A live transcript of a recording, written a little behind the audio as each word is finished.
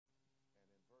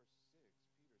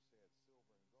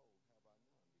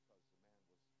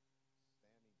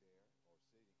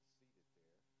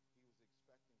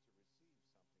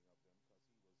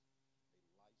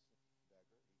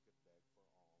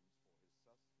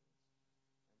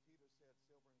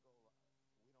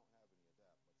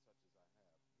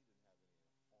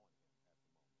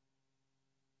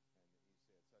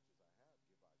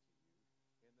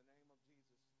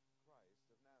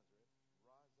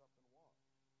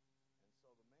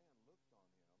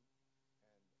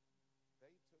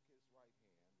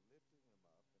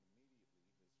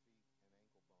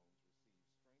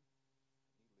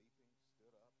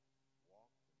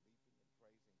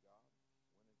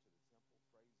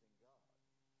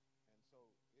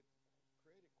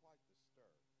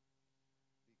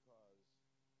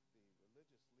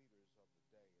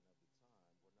day and of the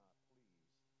time were not pleased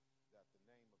that the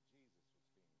name of Jesus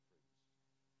was being preached.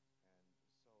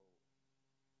 And so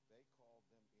they called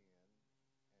them in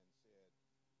and said,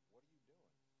 "What are you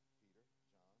doing, Peter, John?"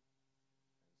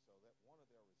 And so that one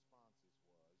of their responses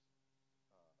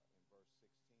was in verse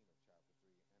 16 of chapter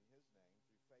 3, "And his name,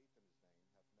 through faith in his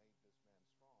name, hath made this man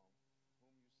strong,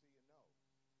 whom you see and know.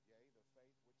 Yea, the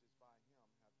faith which is by him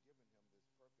hath given him this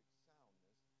perfect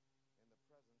soundness in the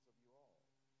presence of you all."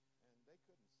 And they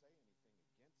couldn't say anything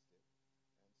against it,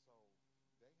 and so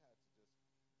they had to just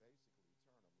basically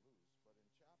turn them loose. But in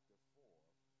chapter 4,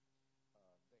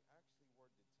 they actually were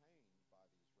detained by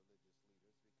these religious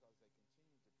leaders because they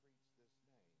continued to preach this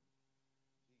name,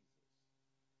 Jesus.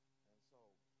 And so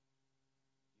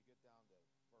you get down to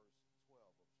verse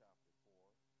 12 of chapter 4,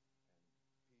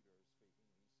 and Peter is speaking,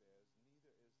 and he says,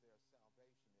 "Neither is there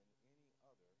salvation in any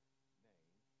other name,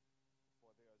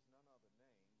 for there is none other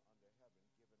name under heaven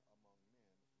given among men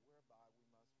whereby we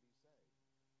must be saved."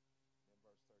 In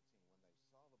verse 13, "When they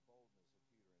saw the boldness of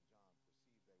Peter and John,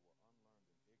 perceived they were unlearned and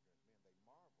ignorant men, they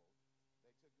marveled.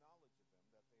 They took knowledge of them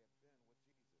that they had been with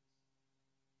Jesus.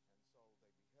 And so they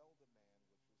beheld the man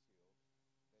which was healed.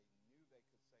 They knew they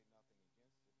could say nothing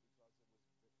against it because it was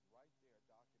right there,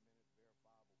 documented,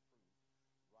 verifiable proof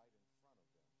right in front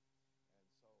of them. And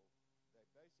so they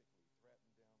basically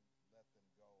threatened them, let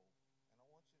them go. And I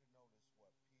want you to notice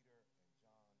what Peter and John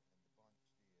and the bunch did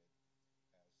as soon as they were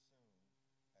let go.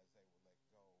 We'll pick it up in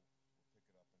verse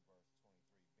 23.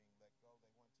 "Being let go, they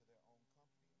went to their own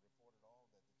company and reported all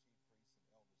that the chief priests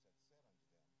and elders had said unto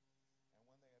them. And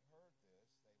when they had heard this,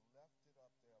 they lifted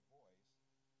up their voice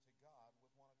to God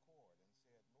with one accord and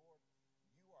said, Lord,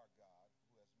 you are God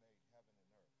who has made heaven and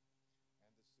earth and the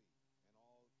sea and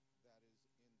all that is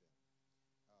in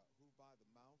them, who by the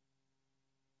mouth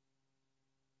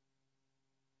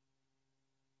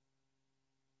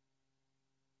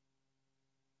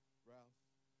Ralph,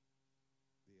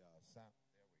 the sound,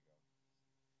 there we go.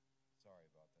 Sorry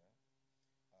about that.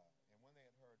 And when they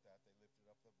had heard that, they lifted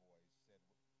up their voice, said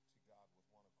to God with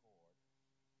one accord,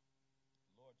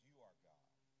 Lord, you are God.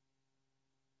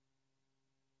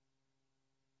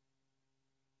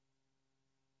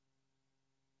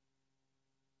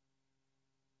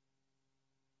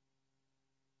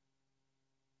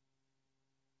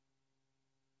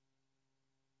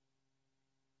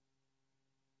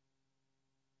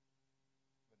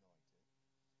 Anointed.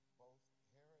 Both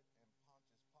Herod and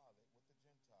Pontius Pilate with the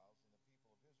Gentiles and the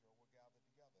people of Israel were gathered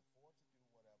together for to do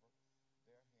whatever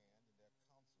their hand and their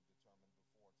counsel determined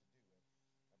before to do it.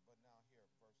 But now here,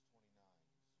 verse 29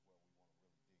 is where we want to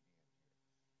really dig in here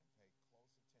and pay close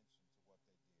attention to what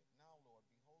they did. Now, Lord,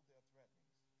 behold their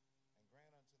threatenings, and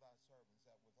grant unto thy servants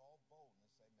that with all boldness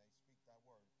they may speak thy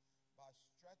word, by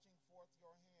stretching forth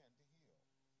your hand to heal,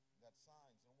 that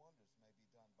signs and wonders may be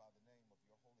done by the name of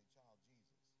your holy child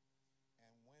Jesus.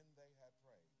 And when they had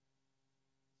prayed,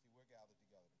 see, we're gathered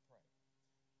together to pray.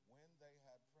 When they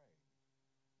had prayed,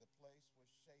 the place was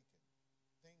shaken.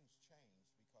 Things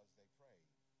changed because they prayed,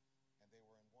 and they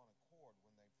were in one accord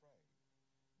when they prayed.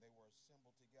 They were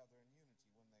assembled together in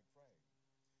unity when they prayed.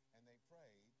 And they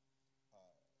prayed,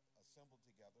 assembled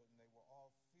together, and they were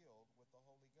all filled with the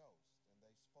Holy Ghost. And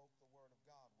they spoke the word of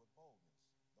God with boldness.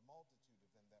 The multitude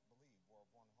of them that believed were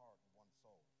of one heart and one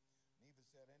soul. Neither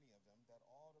said any of them that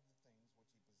all of the things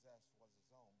which he possessed was his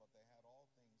own, but they had all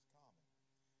things common.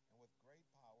 And with great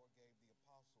power gave the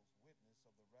apostles witness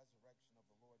of the resurrection of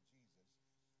the Lord Jesus,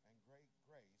 and great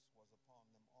grace was upon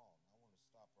them all. And I want to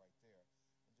stop right there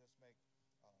and just make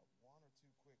one or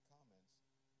two quick comments.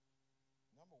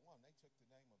 Number one, they took the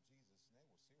name of Jesus and they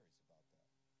were serious about that.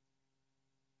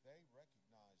 They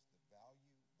recognized the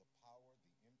value, the power,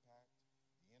 the impact,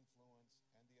 the influence,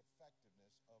 and the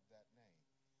effectiveness of that name.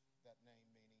 That name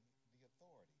meaning the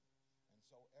authority. And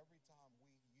so every time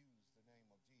we use the name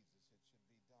of Jesus, it should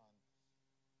be done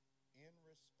in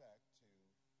respect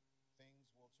to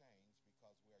things will change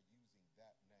because we are using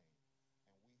that name.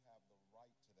 And we have the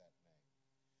right to that name.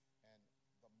 And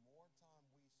the more time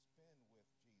we spend with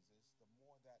Jesus, the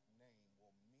more that name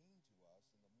will mean to us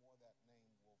and the more that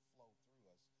name will flow through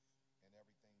us and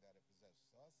everything that it possesses.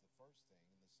 So that's the first thing.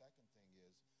 And the second thing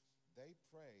is they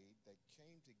prayed, they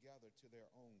came together to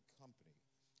their own company.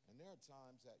 And there are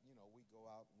times that, we go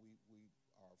out and we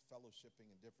are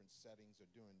fellowshipping in different settings or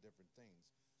doing different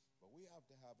things. But we have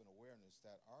to have an awareness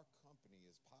that our company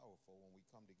is powerful when we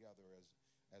come together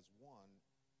as one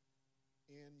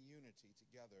in unity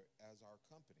together as our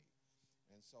company.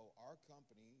 And so our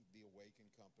company, the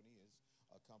Awaken company, is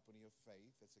a company of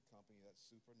faith. It's a company that's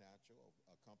supernatural,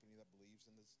 a company that believes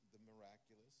in the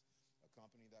miraculous, a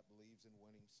company that believes in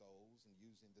winning souls and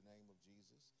using the name of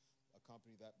Jesus. a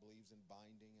company that believes in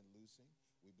binding and loosing.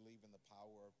 We believe in the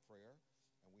power of prayer,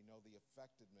 and we know the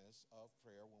effectiveness of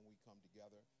prayer when we come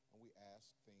together and we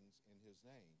ask things in his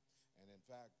name. And in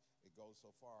fact, it goes so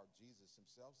far, Jesus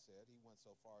himself said, he went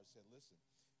so far as said, listen,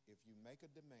 if you make a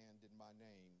demand in my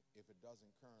name, if it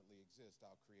doesn't currently exist,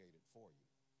 I'll create it for you.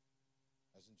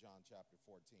 As in John chapter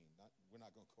 14. We're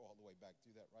not going to go all the way back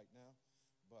through that right now,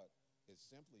 but it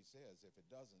simply says, if it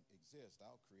doesn't exist,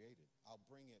 I'll create it. I'll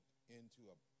bring it into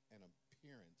an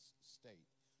appearance state.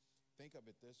 Think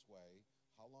of it this way.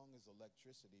 How long has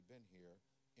electricity been here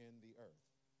in the earth?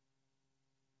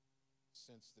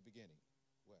 Since the beginning.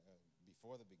 Well,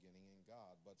 before the beginning in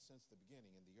God, but since the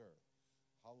beginning in the earth.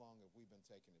 How long have we been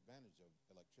taking advantage of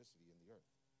electricity in the earth?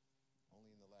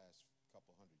 Only in the last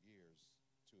couple hundred years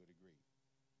to a degree.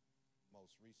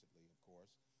 Most recently, of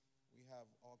course, we have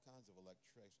all kinds of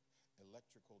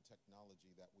electrical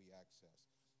technology that we access.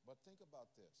 But think about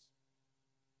this.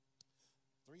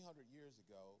 300 years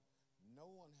ago, no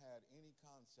one had any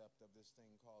concept of this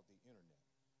thing called the internet.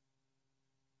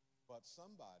 But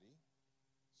somebody,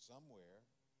 somewhere,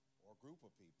 or a group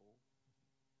of people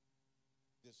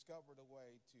discovered a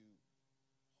way to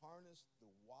harness the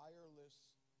wireless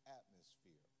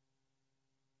atmosphere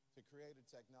to create a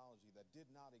technology that did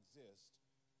not exist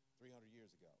 300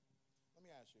 years ago. Let me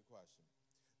ask you a question.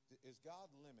 Is God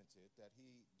limited that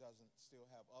he doesn't still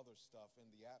have other stuff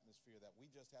in the atmosphere that we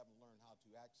just haven't learned how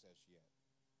to access yet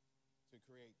to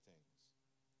create things?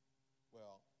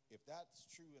 Well, if that's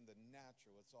true in the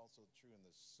natural, it's also true in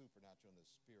the supernatural and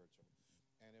the spiritual.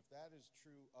 And if that is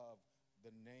true of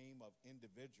the name of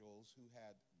individuals who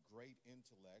had great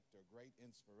intellect or great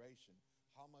inspiration,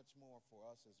 how much more for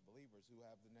us as believers who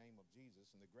have the name of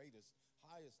Jesus and the greatest,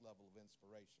 highest level of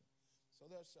inspiration.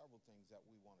 So there are several things that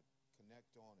we want to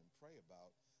connect on and pray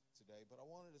about today, but I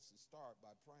wanted us to start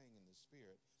by praying in the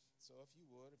Spirit. So if you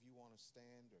would, if you want to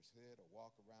stand or sit or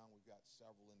walk around, we've got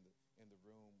several in the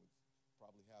room. We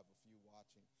probably have a few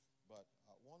watching, but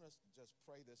I want us to just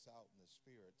pray this out in the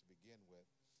Spirit to begin with.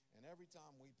 And every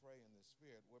time we pray in the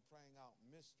Spirit, we're praying out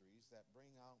mysteries that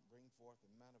bring forth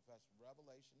and manifest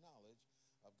revelation knowledge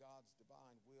of God's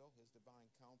divine will, his divine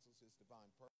counsels, his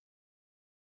divine purpose.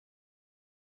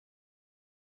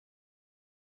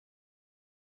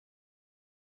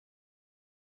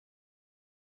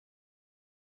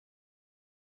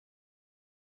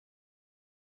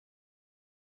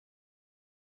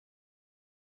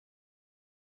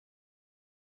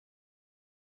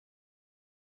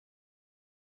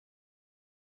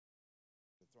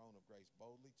 Throne of grace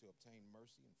boldly to obtain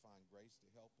mercy and find grace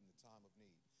to help in the time of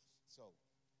need. So,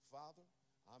 Father,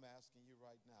 I'm asking you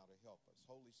right now to help us.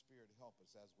 Holy Spirit, help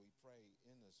us as we pray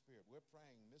in the Spirit. We're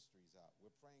praying mysteries out.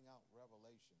 We're praying out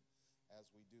revelation as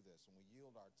we do this. And we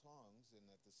yield our tongues, and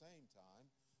at the same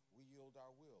time, we yield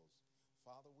our wills.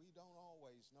 Father, we don't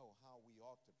always know how we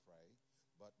ought to pray,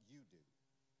 but you do.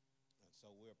 And so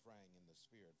we're praying in the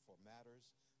Spirit for matters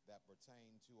that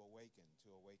pertain to Awaken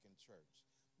Church.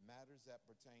 Matters that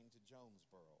pertain to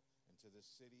Jonesboro and to this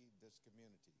city, this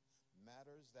community.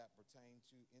 Matters that pertain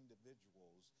to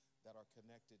individuals that are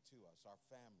connected to us, our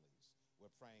families. We're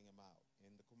praying them out.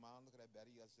 In the command of the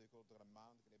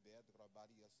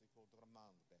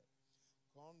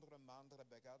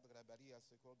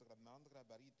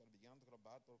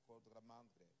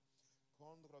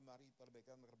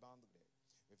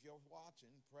if you're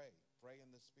watching, pray. Pray in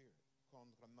the Spirit.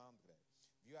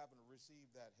 If you haven't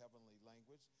received that heavenly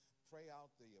language, pray out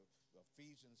the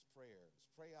Ephesians prayers.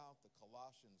 Pray out the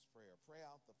Colossians prayer. Pray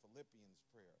out the Philippians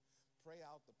prayer. Pray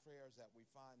out the prayers that we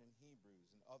find in Hebrews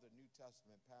and other New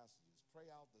Testament passages. Pray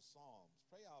out the Psalms.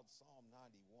 Pray out Psalm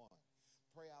 91.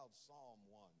 Pray out Psalm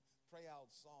 1. Pray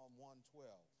out Psalm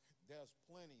 112. There's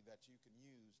plenty that you can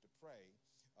use to pray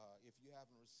if you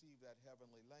haven't received that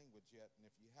heavenly language yet. And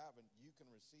if you haven't, you can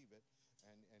receive it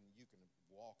and you can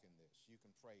walk in this. You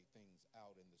can pray things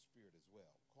out in the Spirit as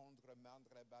well.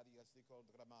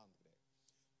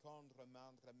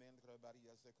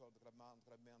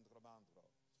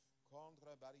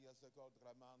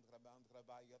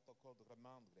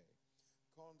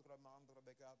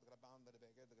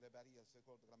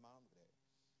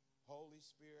 Holy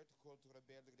Spirit,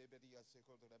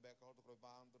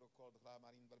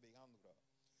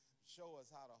 show us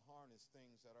how to harness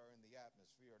things that are in the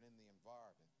atmosphere and in the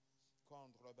environment.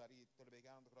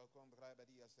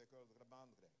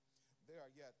 There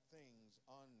are yet things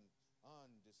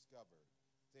undiscovered.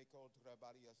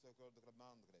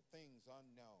 Things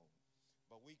unknown.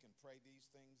 But we can pray these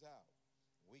things out.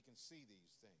 We can see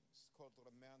these things.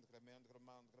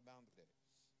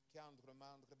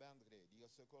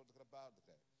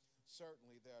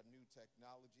 Certainly there are new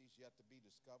technologies yet to be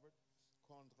discovered.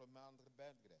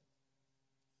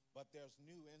 But there's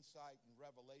new insight and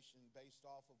revelation based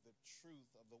off of the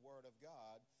truth of the Word of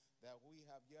God that we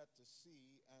have yet to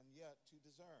see and yet to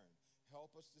discern.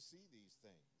 Help us to see these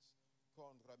things.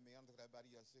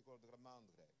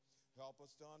 Help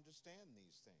us to understand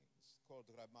these things.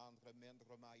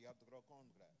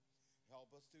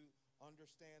 Help us to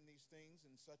understand these things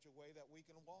in such a way that we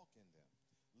can walk in them,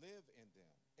 live in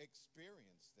them,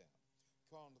 experience them.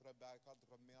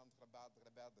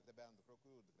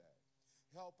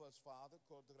 Help us, Father,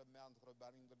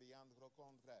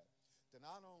 to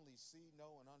not only see,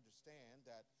 know, and understand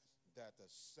that the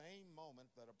same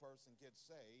moment that a person gets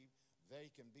saved,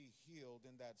 they can be healed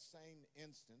in that same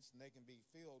instance, and they can be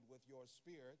filled with your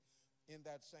Spirit in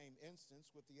that same instance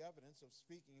with the evidence of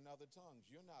speaking in other tongues.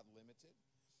 You're not limited.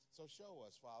 So show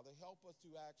us, Father. Help us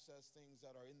to access things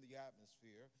that are in the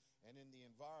atmosphere and in the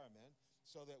environment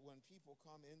so that when people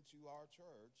come into our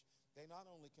church, they not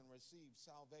only can receive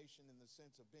salvation in the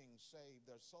sense of being saved,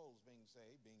 their souls being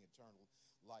saved, being eternal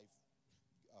life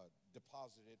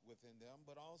deposited within them,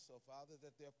 but also, Father,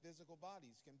 that their physical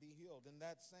bodies can be healed in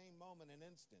that same moment and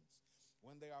instance.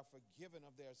 When they are forgiven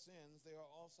of their sins, they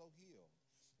are also healed.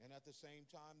 And at the same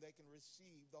time, they can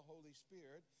receive the Holy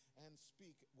Spirit and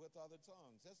speak with other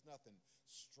tongues. There's nothing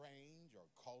strange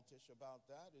or cultish about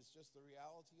that. It's just the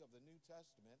reality of the New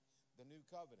Testament, the New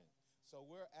Covenant. So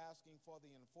we're asking for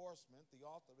the enforcement, the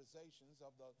authorizations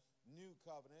of the New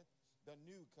Covenant, the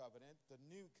New Covenant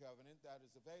that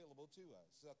is available to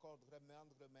us.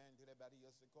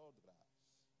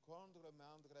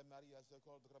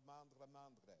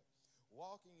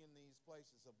 Walking in these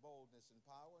places of boldness and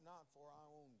power, not for our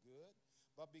own good,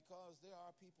 but because there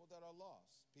are people that are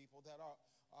lost, people that are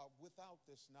without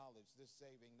this knowledge, this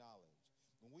saving knowledge.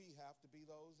 And we have to be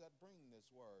those that bring this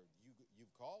word.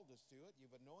 You've called us to it,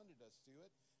 you've anointed us to it,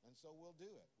 and so we'll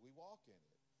do it. We walk in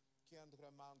it.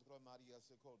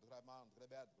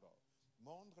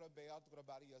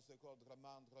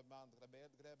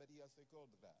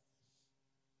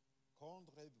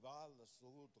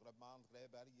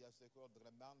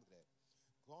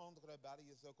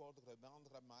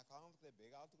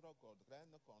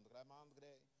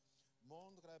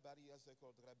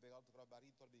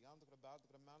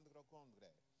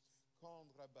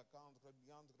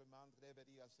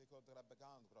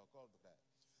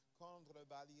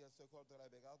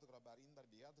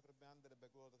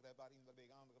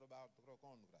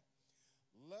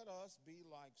 Let us be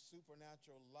like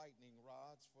supernatural lightning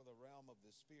rods for the realm of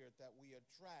the Spirit, that we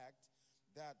attract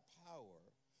that power.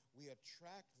 We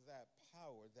attract that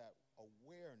power, that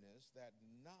awareness, that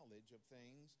knowledge of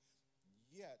things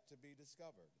yet to be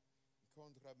discovered.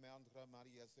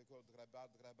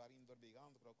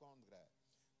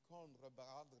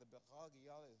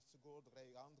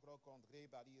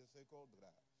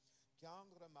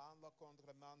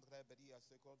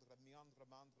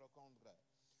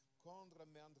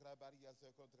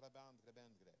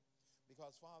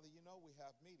 Because, Father, you know we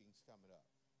have meetings coming up.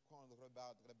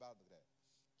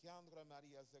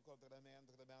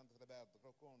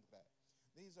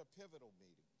 These are pivotal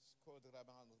meetings.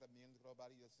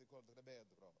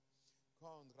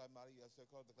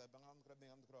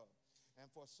 And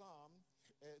for some,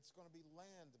 it's going to be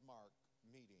landmark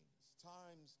meetings,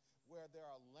 times where there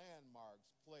are landmarks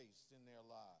placed in their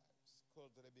lives.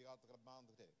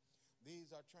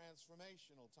 These are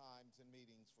transformational times and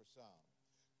meetings for some.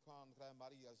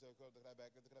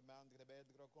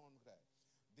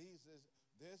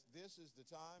 This is the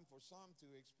time for some to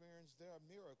experience their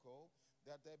miracle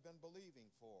that they've been believing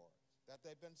for, that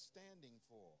they've been standing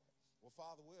for. Well,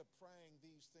 Father, we're praying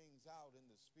these things out in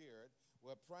the Spirit.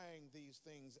 We're praying these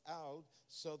things out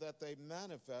so that they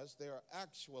manifest, they are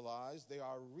actualized, they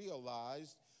are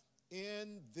realized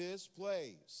in this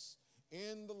place,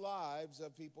 in the lives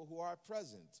of people who are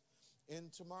present in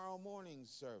tomorrow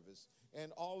morning's service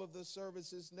and all of the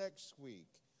services next week,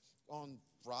 on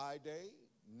Friday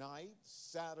night,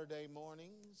 Saturday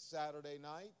morning, Saturday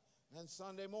night, and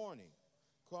Sunday morning.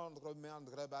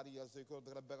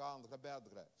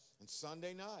 And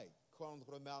Sunday night.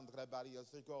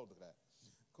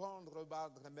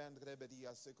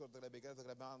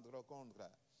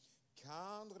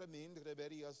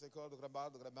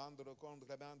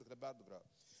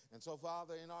 And so,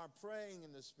 Father, in our praying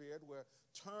in the Spirit, we're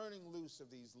turning loose of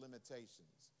these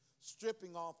limitations,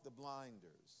 stripping off the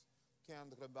blinders.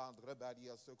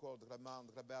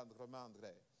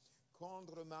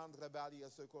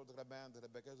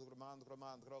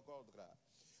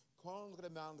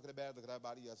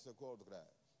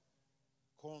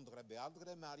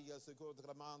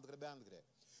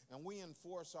 and we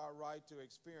enforce our right to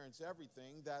experience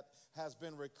everything that has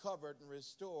been recovered and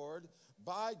restored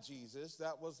by Jesus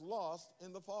that was lost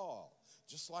in the fall.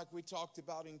 Just like we talked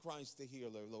about in Christ the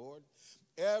Healer, Lord.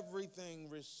 Everything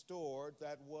restored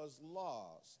that was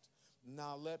lost.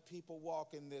 Now let people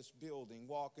walk in this building,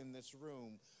 walk in this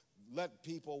room. Let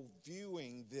people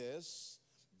viewing this,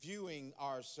 viewing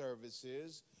our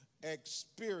services,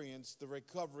 experience the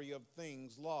recovery of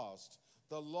things lost.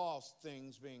 The lost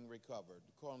things being recovered.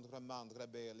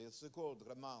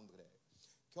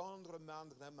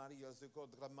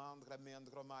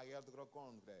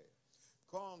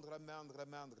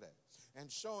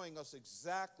 And showing us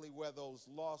exactly where those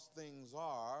lost things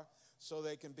are so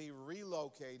they can be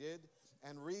relocated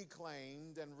and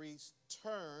reclaimed and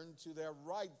returned to their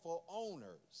rightful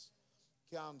owners.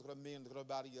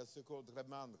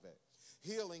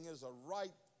 Healing is a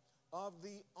right of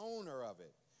the owner of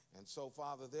it. And so,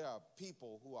 Father, there are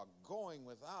people who are going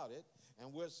without it,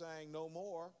 and we're saying no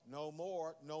more, no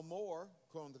more, no more.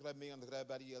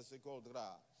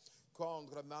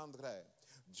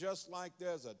 Just like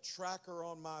there's a tracker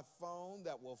on my phone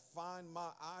that will find my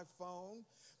iPhone,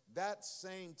 that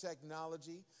same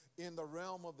technology in the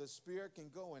realm of the Spirit can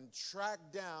go and track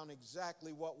down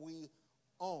exactly what we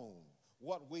own,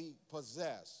 what we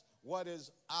possess, what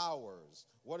is ours,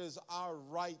 what is our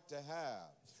right to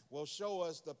have. Will show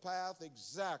us the path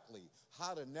exactly,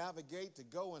 how to navigate to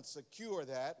go and secure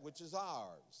that which is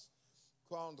ours.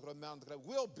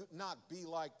 We'll not be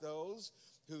like those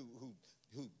who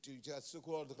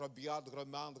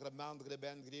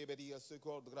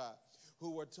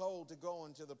were told to go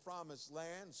into the promised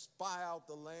land, spy out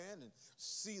the land, and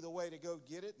see the way to go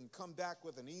get it and come back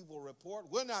with an evil report.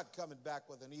 We're not coming back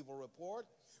with an evil report.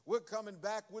 We're coming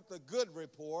back with the good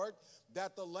report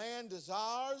that the land is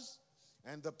ours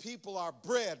and the people are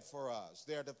bread for us.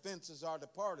 Their defenses are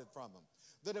departed from them.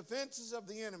 The defenses of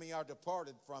the enemy are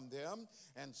departed from them,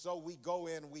 and so we go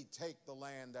in, we take the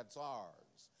land that's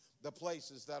ours, the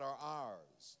places that are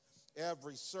ours.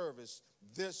 Every service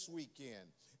this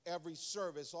weekend, every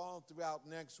service all throughout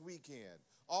next weekend,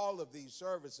 all of these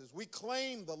services, we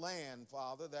claim the land,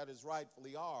 Father, that is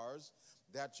rightfully ours,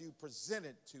 that you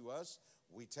presented to us.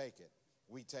 We take it.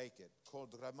 We take it.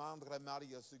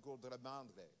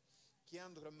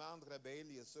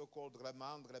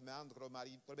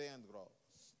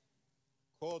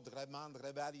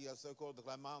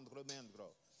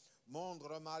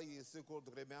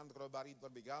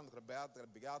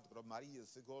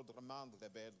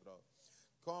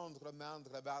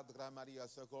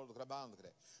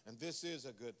 And this is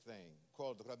a good thing.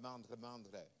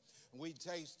 We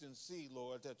taste and see,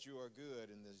 Lord, that you are good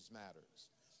in these matters.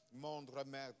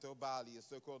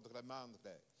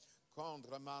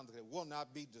 Will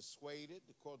not be dissuaded.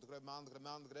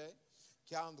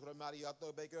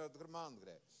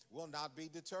 Will not be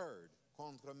deterred.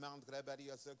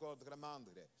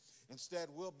 Instead,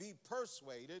 we'll be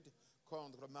persuaded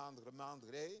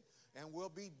and will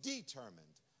be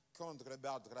determined.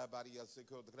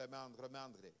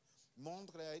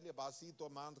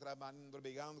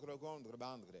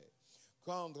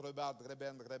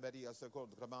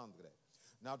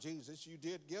 Now, Jesus, you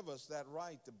did give us that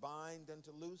right to bind and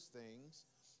to loose things.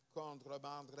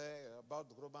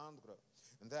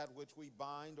 And that which we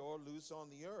bind or loose on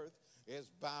the earth is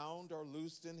bound or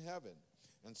loosed in heaven.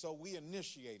 And so we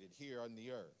initiate it here on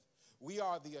the earth. We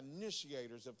are the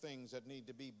initiators of things that need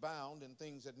to be bound and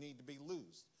things that need to be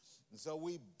loosed. And so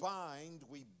we bind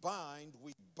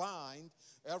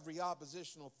every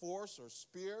oppositional force or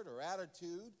spirit or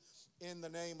attitude in the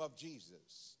name of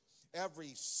Jesus.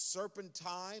 Every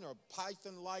serpentine or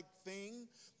python-like thing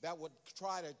that would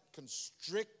try to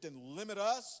constrict and limit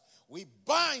us, we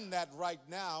bind that right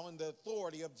now in the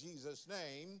authority of Jesus'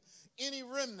 name. Any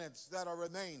remnants that are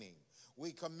remaining,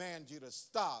 we command you to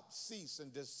stop, cease,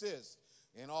 and desist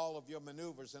in all of your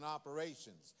maneuvers and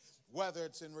operations. Whether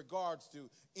it's in regards to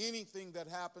anything that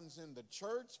happens in the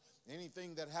church,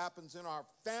 anything that happens in our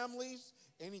families,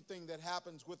 anything that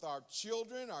happens with our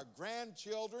children, our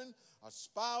grandchildren, our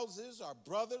spouses, our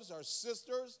brothers, our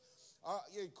sisters,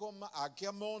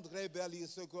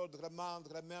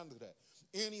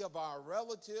 any of our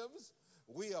relatives,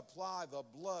 we apply the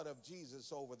blood of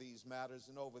Jesus over these matters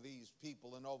and over these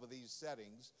people and over these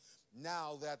settings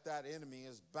now that that enemy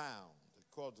is bound.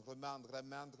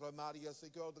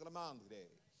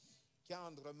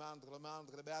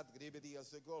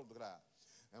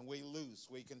 And we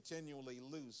continually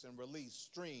loose and release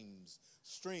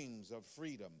streams of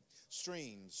freedom,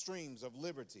 streams of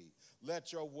liberty.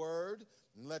 Let your word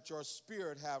and let your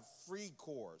spirit have free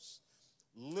course,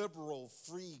 liberal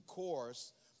free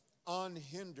course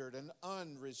unhindered and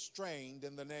unrestrained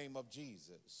in the name of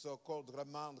Jesus. So called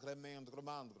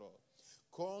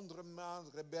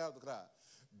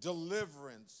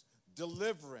deliverance,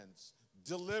 deliverance,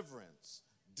 deliverance,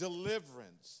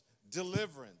 deliverance,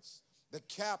 deliverance. The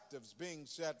captives being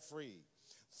set free.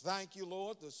 Thank you,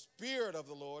 Lord. The Spirit of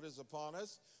the Lord is upon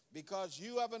us because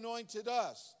you have anointed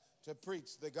us to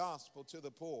preach the gospel to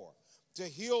the poor, to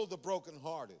heal the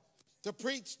brokenhearted, to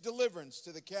preach deliverance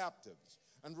to the captives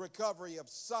and recovery of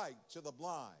sight to the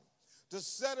blind, to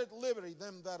set at liberty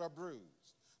them that are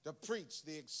bruised, to preach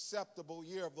the acceptable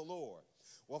year of the Lord.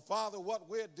 Well, Father, what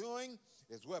we're doing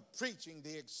is we're preaching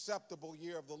the acceptable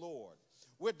year of the Lord.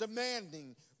 We're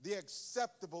demanding the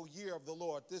acceptable year of the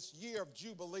Lord, this year of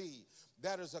Jubilee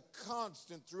that is a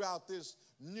constant throughout this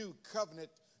new covenant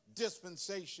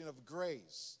dispensation of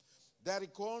grace. That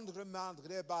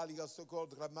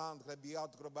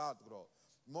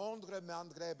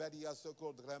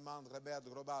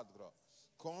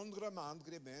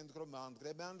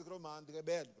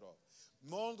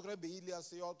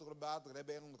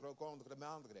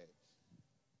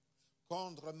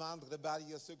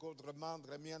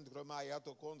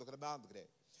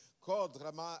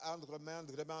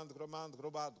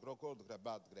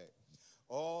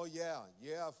oh,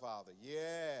 yeah, Father.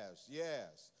 Yes,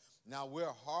 yes. Now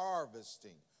we're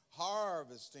harvesting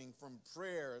from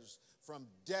prayers from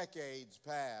decades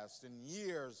past and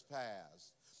years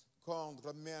past.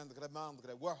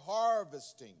 We're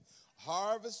harvesting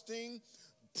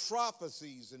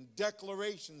prophecies and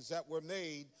declarations that were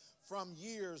made from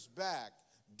years back,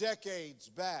 decades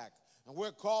back, and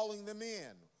we're calling them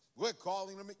in. We're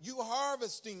calling them in. You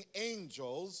harvesting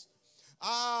angels.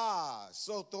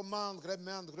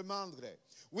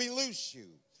 We loose you.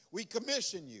 We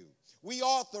commission you. We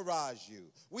authorize you.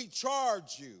 We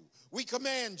charge you. We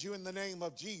command you in the name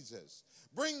of Jesus.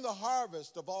 Bring the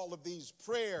harvest of all of these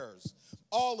prayers,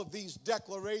 all of these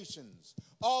declarations,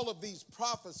 all of these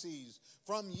prophecies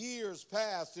from years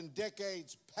past and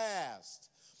decades past.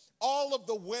 All of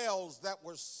the wells that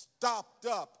were stopped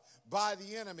up by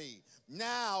the enemy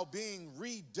now being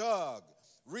redug,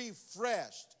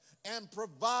 refreshed, and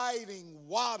providing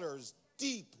waters,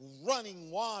 deep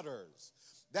running waters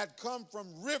that come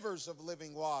from rivers of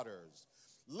living waters.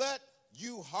 Let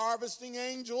you harvesting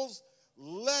angels,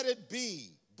 let it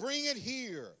be. Bring it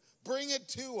here. Bring it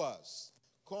to us.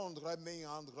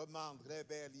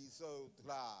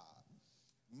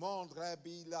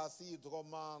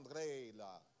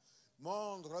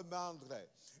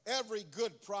 Every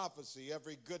good prophecy,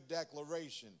 every good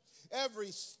declaration,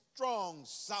 every strong,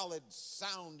 solid,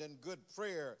 sound, and good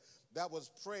prayer that was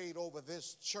prayed over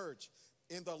this church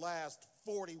in the last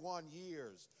 41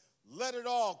 years, let it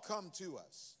all come to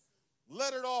us.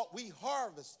 Let it all, we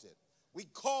harvest it. We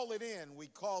call it in. We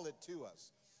call it to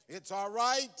us. It's our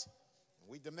right.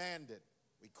 We demand it.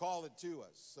 We call it to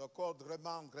us.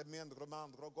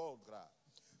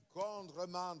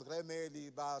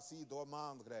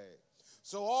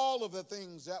 So all of the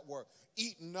things that were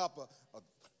eaten up,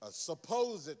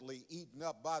 supposedly eaten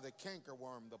up by the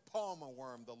cankerworm, the palmer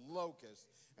worm, the locust,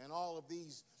 and all of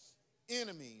these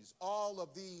enemies, all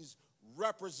of these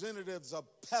representatives of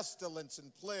pestilence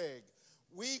and plague,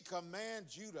 we command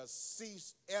you to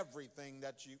cease everything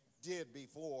that you did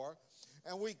before,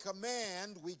 and we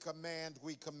command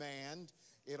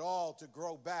it all to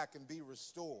grow back and be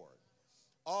restored.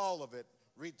 All of it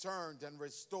returned and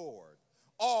restored.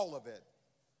 All of it.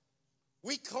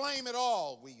 We claim it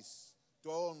all. We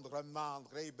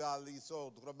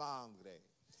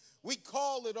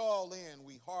call it all in.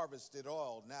 We harvest it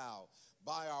all now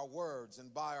by our words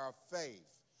and by our faith.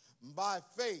 By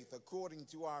faith, according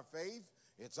to our faith,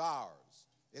 it's ours.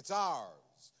 It's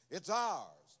ours. It's ours.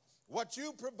 What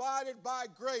you provided by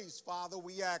grace, Father,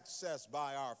 we access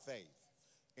by our faith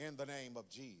in the name of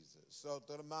Jesus.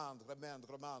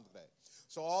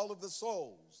 So all of the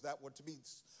souls that were to be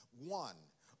won,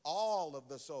 all of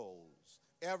the souls,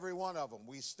 every one of them,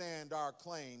 we stand our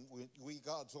claim. We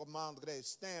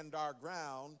stand our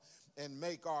ground and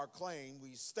make our claim.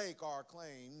 We stake our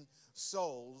claim.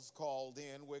 Souls called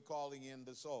in. We're calling in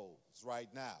the souls right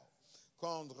now.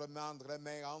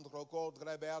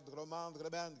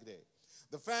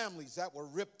 The families that were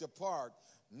ripped apart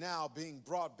now being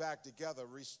brought back together,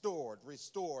 restored,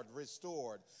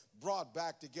 brought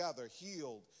back together,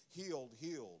 healed.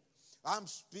 I'm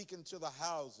speaking to the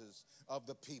houses of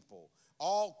the people.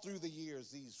 All through the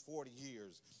years, these 40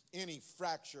 years, any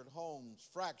fractured homes,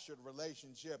 fractured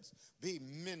relationships be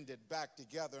mended back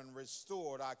together and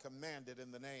restored. I command it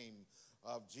in the name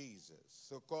of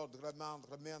Jesus.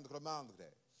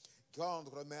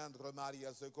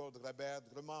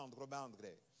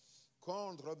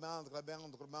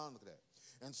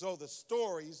 And so the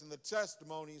stories and the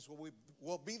testimonies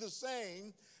will be the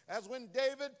same as when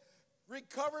David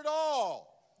recovered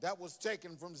all that was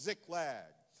taken from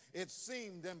Ziklag. It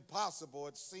seemed impossible.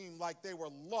 It seemed like they were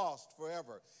lost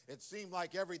forever. It seemed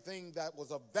like everything that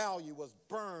was of value was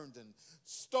burned and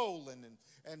stolen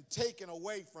and taken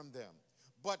away from them.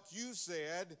 But you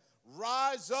said,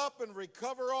 rise up and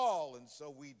recover all. And so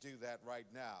we do that right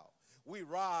now. We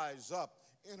rise up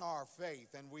in our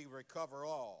faith and we recover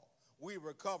all. We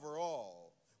recover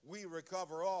all. We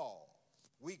recover all.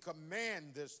 We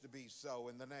command this to be so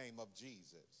in the name of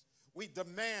Jesus. We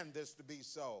demand this to be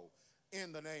so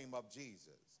in the name of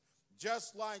Jesus.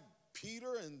 Just like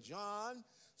Peter and John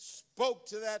spoke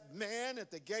to that man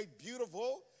at the gate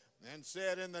beautiful and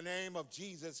said, in the name of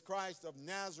Jesus Christ of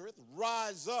Nazareth,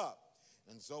 rise up.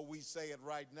 And so we say it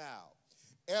right now.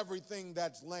 Everything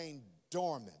that's laying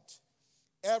dormant,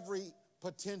 every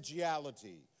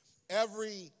potentiality,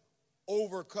 every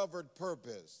overcovered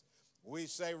purpose, we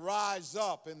say rise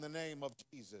up in the name of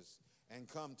Jesus and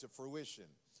come to fruition,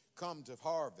 come to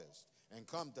harvest, and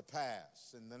come to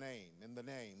pass in the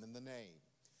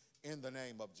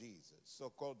name of Jesus. So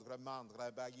kodra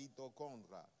mandra bagito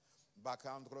kondra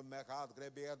bakandro mekadre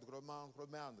beadro mandro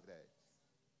mandre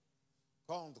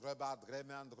kondra badre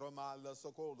mandro mal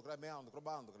so kodra mandro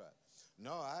mandre.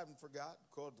 No, I haven't forgotten.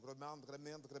 Kodra mandre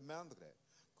mandre mandre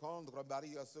kondra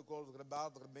baria so kodra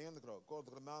badre mandro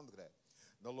kodra mandre.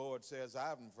 The Lord says, I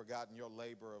haven't forgotten your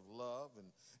labor of love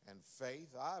and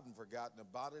faith. I haven't forgotten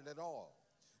about it at all.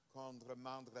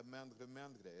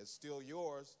 It's still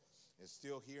yours. It's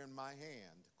still here in my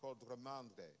hand.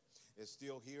 It's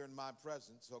still here in my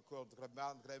presence. If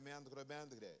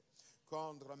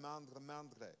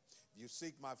you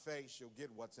seek my face, you'll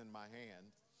get what's in my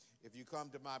hand. If you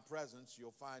come to my presence,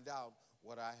 you'll find out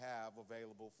what I have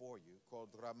available for you.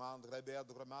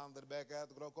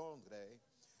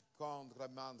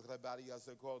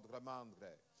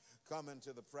 Come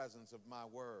into the presence of my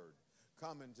word.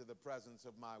 Come into the presence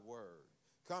of my word.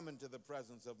 Come into the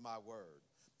presence of my word.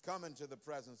 Come into the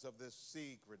presence of this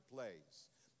secret place.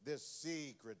 This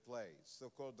secret place.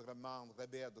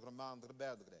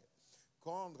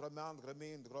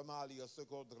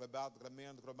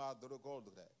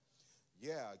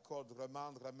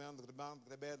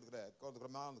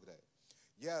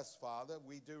 Yes, Father,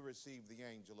 we do receive the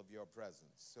angel of your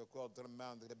presence.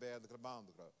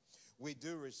 We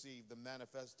do receive the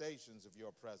manifestations of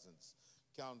your presence.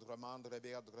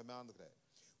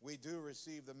 We do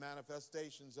receive the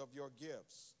manifestations of your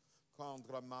gifts.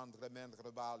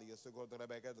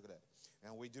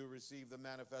 And we do receive the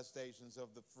manifestations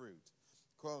of the fruit.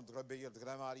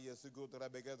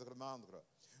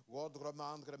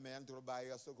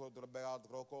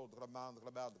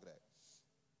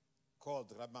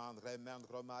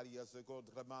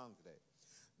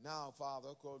 Now,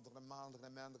 Father,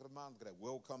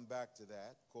 we'll come back to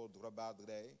that.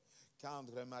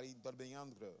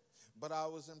 But I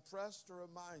was impressed to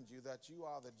remind you that you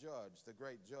are the judge, the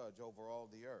great judge over all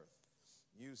the earth.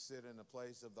 You sit in the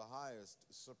place of the highest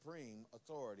supreme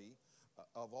authority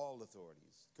of all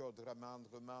authorities.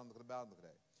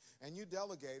 And you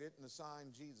delegated and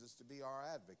assigned Jesus to be our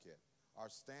advocate, our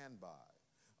standby,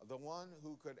 the one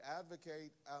who could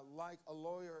advocate like a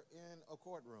lawyer in a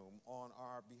courtroom on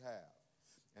our behalf.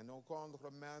 And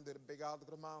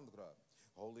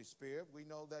Holy Spirit, we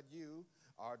know that you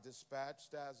are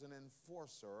dispatched as an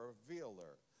enforcer, a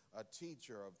revealer, a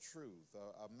teacher of truth,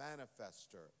 a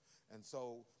manifester. And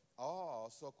so,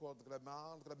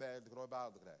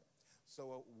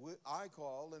 I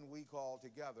call and we call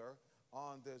together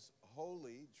on this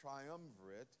holy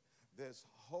triumvirate, this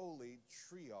holy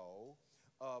trio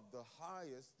of the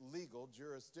highest legal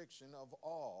jurisdiction of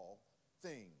all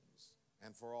things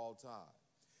and for all time.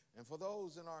 And for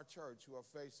those in our church who are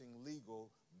facing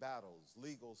legal battles,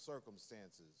 legal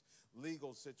circumstances,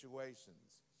 legal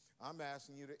situations, I'm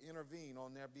asking you to intervene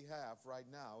on their behalf right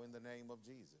now in the name of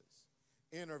Jesus.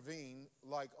 Intervene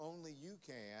like only you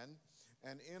can,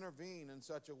 and intervene in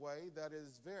such a way that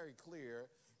is very clear,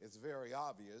 it's very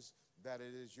obvious that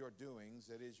it is your doings,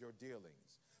 it is your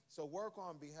dealings. So work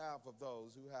on behalf of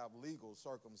those who have legal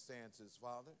circumstances,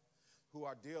 Father, who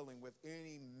are dealing with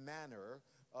any manner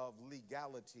of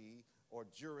legality or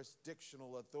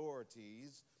jurisdictional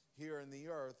authorities here in the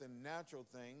earth in natural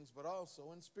things, but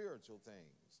also in spiritual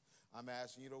things. I'm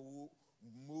asking you to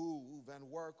move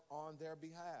and work on their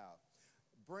behalf.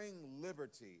 Bring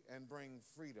liberty and bring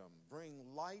freedom.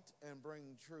 Bring light and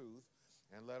bring truth.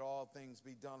 And let all things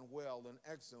be done well and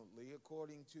excellently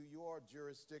according to your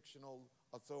jurisdictional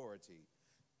authority.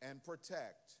 And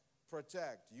protect.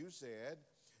 You said,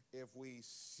 if we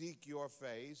seek your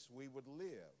face, we would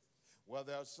live. Well,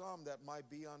 there are some that might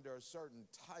be under a certain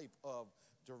type of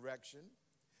direction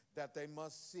that they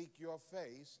must seek your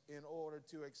face in order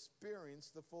to experience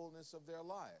the fullness of their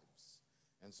lives.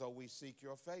 And so we seek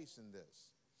your face in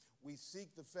this. We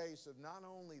seek the face of not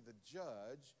only the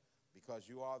judge, because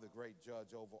you are the great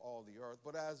judge over all the earth,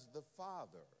 but as the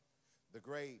Father, the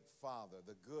great Father,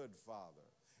 the good Father,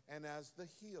 and as the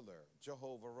healer,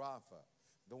 Jehovah Rapha,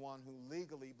 the one who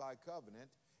legally by covenant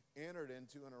entered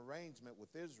into an arrangement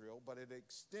with Israel, but it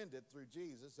extended through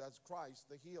Jesus as Christ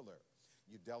the healer.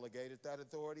 You delegated that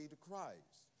authority to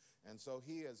Christ. And so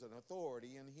he is an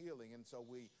authority in healing, and so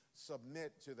we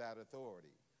submit to that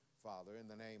authority, Father, in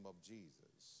the name of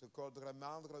Jesus.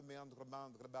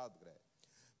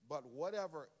 But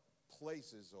whatever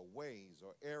places or ways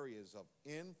or areas of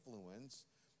influence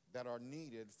that are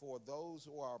needed for those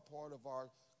who are part of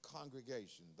our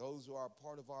congregation, those who are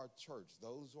part of our church,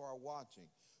 those who are watching,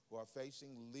 who are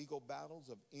facing legal battles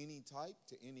of any type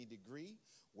to any degree,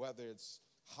 whether it's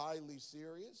highly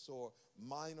serious or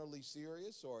minorly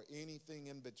serious or anything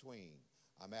in between.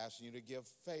 I'm asking you to give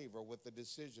favor with the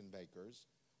decision makers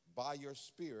by your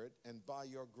spirit and by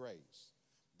your grace,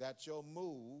 that you'll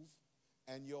move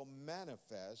and you'll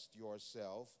manifest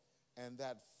yourself and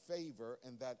that favor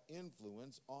and that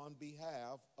influence on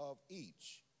behalf of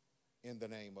each in the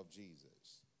name of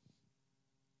Jesus.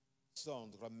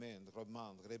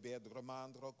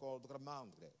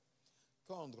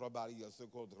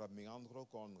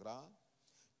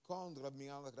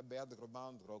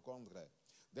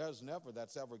 There's never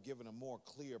that's ever given a more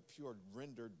clear, pure,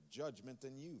 rendered judgment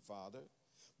than you, Father.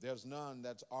 There's none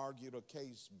that's argued a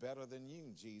case better than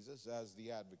you, Jesus, as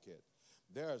the advocate.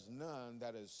 There's none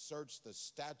that has searched the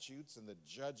statutes and the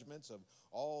judgments of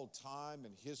all time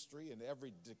and history and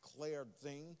every declared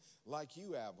thing like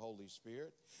you have, Holy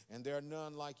Spirit. And there are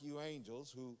none like you,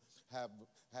 angels, who have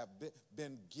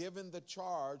been given the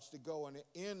charge to go and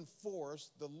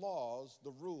enforce the laws,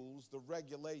 the rules, the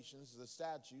regulations, the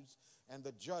statutes, and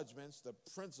the judgments, the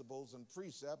principles and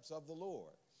precepts of the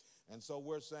Lord. And so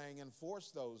we're saying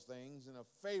enforce those things in a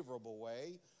favorable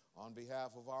way on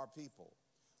behalf of our people.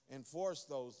 Enforce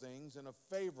those things in a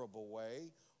favorable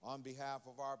way on behalf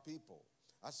of our people.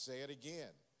 I say it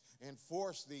again.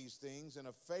 Enforce these things in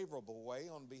a favorable way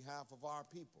on behalf of our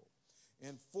people.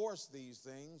 Enforce these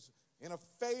things in a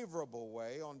favorable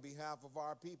way on behalf of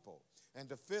our people. And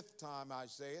the fifth time I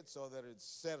say it so that it's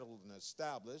settled and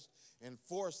established,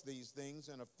 enforce these things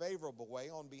in a favorable way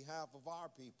on behalf of our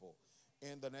people.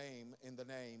 In the name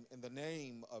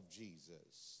of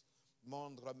Jesus.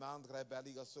 Mondre mandre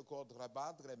belia sukodre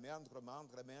badre meandre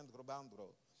mandre meandre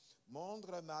bandro.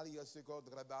 Mondre malia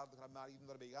sukodre badre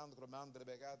marindre beandre mandre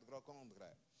begadre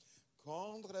condre.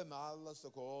 Condre mala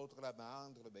sukodre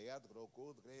mandre beadre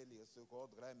kodre lia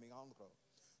sukodre meandre.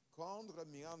 Condre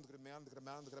meandre meandre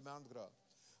mandre mandre.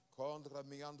 Condre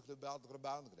meandre badre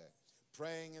bandre.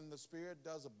 Praying in the Spirit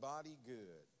does a body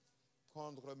good.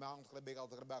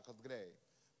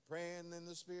 Praying in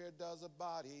the Spirit does a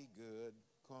body good.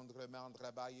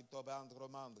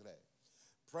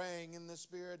 Praying in the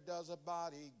Spirit does a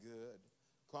body good.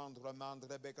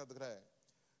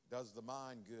 Does the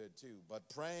mind good too. But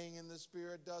praying in the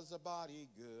Spirit does a body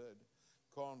good.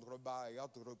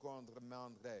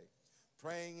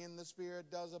 Praying in the Spirit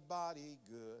does a body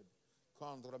good.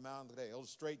 It'll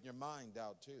straighten your mind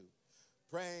out too.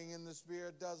 Praying in the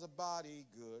Spirit does a body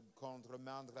good.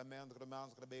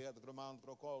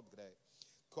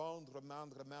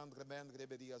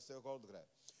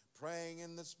 Praying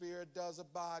in the Spirit does a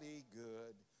body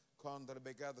good.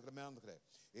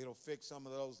 It'll fix some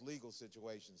of those legal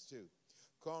situations too.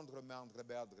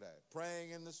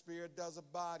 Praying in the Spirit does a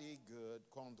body good.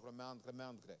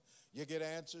 You get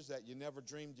answers that you never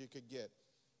dreamed you could get.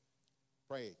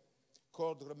 Pray.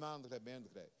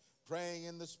 Praying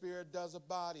in the Spirit does a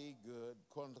body good.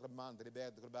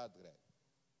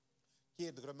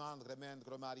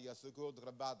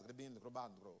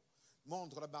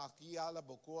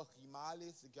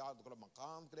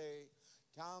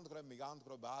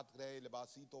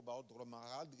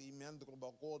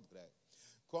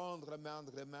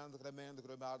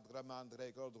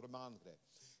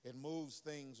 It moves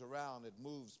things around. It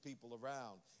moves people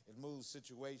around. It moves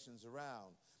situations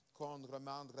around.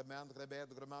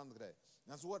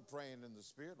 That's what praying in the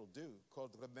Spirit will do.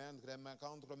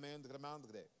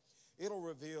 It'll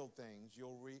reveal things.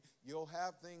 You'll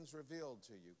have things revealed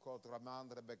to you.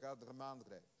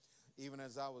 Even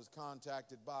as I was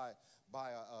contacted by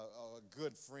a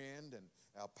good friend and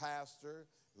a pastor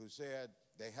who said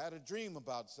they had a dream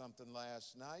about something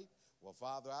last night. Well,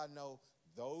 Father, I know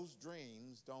Those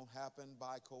dreams don't happen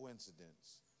by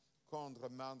coincidence.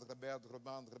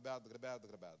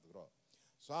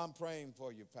 So I'm praying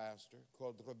for you, Pastor.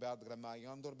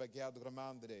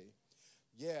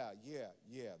 Yeah.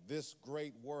 This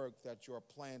great work that you're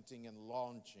planting and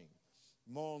launching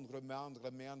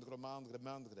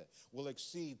will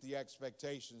exceed the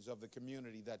expectations of the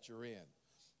community that you're in.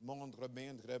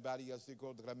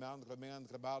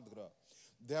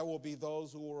 There will be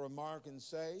those who will remark and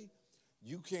say,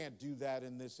 you can't do that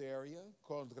in this area.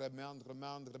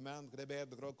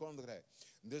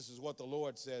 This is what the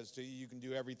Lord says to you. You can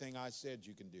do everything I said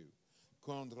you can do.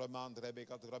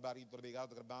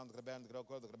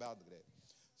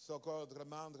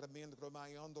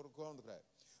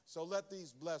 So let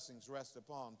these blessings rest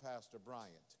upon Pastor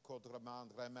Bryant.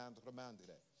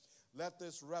 Let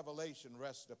this revelation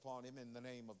rest upon him in the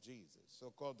name of Jesus.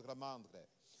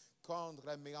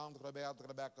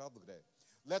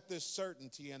 Let this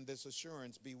certainty and this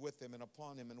assurance be with him and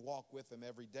upon him and walk with him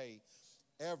every day,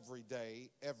 every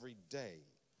day, every day.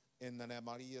 In the name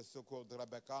of Jesus.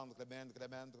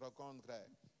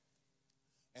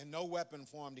 And no weapon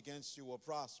formed against you will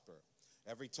prosper.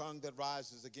 Every tongue that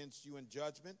rises against you in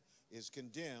judgment is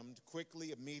condemned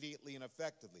quickly, immediately, and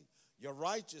effectively. Your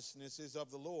righteousness is of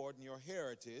the Lord, and your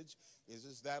heritage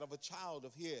is that of a child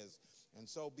of his. And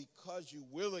so because you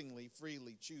willingly,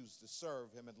 freely choose to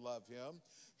serve him and love him,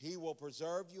 he will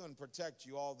preserve you and protect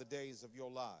you all the days of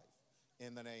your life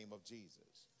in the name of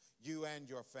Jesus. You and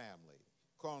your family.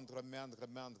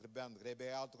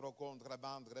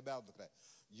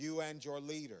 You and your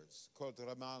leaders.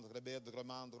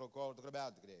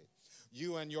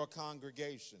 You and your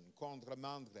congregation.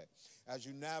 As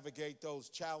you navigate those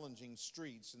challenging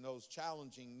streets and those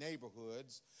challenging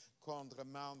neighborhoods, a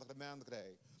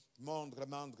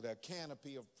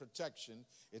canopy of protection,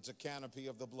 it's a canopy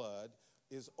of the blood,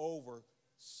 is over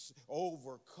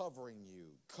covering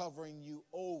you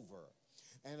over.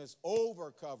 And it's over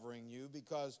covering you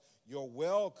because you're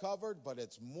well covered, but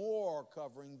it's more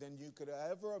covering than you could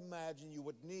ever imagine you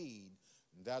would need.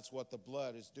 And that's what the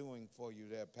blood is doing for you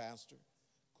there, Pastor.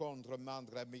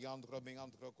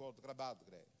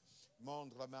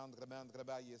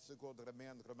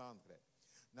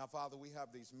 Now, Father, we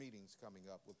have these meetings coming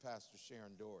up with Pastor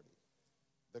Sharon Doherty,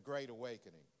 the Great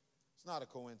Awakening. It's not a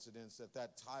coincidence that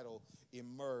that title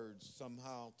emerged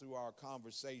somehow through our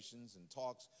conversations and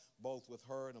talks both with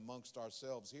her and amongst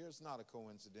ourselves here. It's not a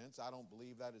coincidence. I don't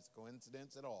believe that it's a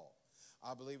coincidence at all.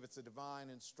 I believe it's a divine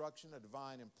instruction, a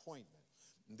divine appointment.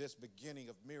 In this beginning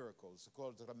of miracles.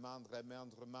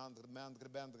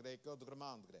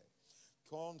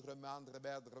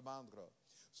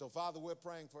 So, Father, we're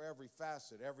praying for every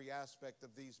facet, every aspect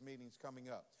of these meetings coming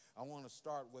up. I want to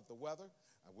start with the weather.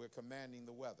 We're commanding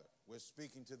the weather. We're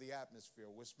speaking to the atmosphere.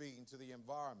 We're speaking to the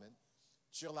environment.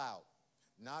 Chill out.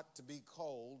 Not to be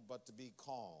cold, but to be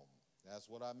calm. That's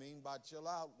what I mean by chill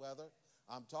out, weather.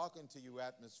 I'm talking to you,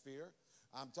 atmosphere.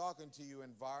 I'm talking to you,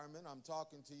 environment. I'm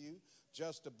talking to you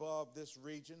just above this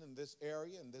region and this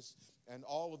area and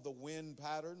all of the wind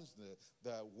patterns,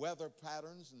 the weather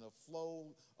patterns and the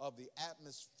flow of the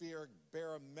atmospheric,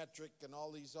 barometric, and all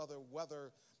these other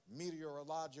weather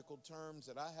meteorological terms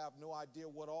that I have no idea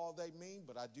what all they mean,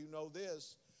 but I do know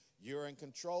this. You're in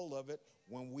control of it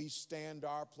when we stand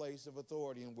our place of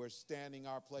authority, and we're standing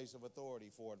our place of authority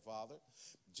for it, Father.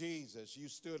 Jesus, you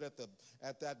stood at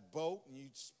that boat and you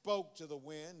spoke to the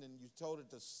wind and you told it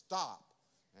to stop,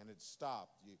 and it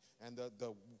stopped. And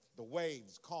the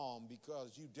waves calmed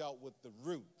because you dealt with the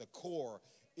root, the core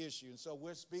issue. And so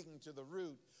we're speaking to the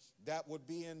root that would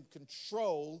be in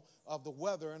control of the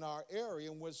weather in our area,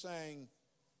 and we're saying,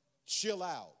 chill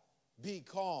out, be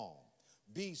calm,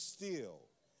 be still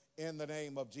in the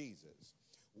name of Jesus.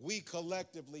 We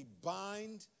collectively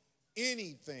bind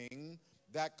anything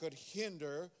that could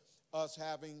hinder us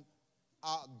having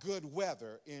good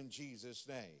weather in Jesus'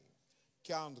 name.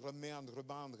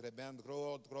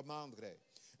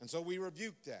 And so we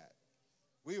rebuke that.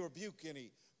 We rebuke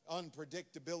any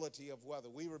unpredictability of weather.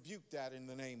 We rebuke that in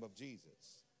the name of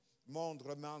Jesus.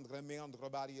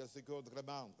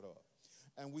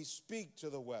 And we speak to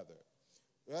the weather.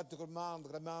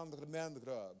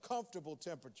 Comfortable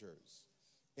temperatures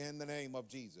in the name of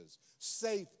Jesus.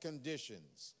 Safe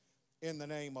conditions in the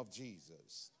name of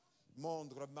Jesus.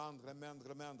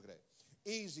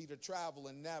 Easy to travel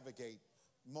and navigate.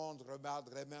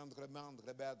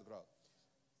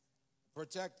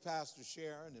 Protect Pastor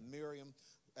Sharon and Miriam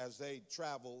as they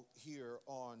travel here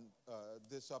on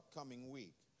this upcoming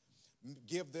week.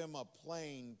 Give them a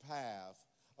plain path,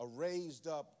 a raised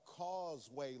up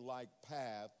causeway-like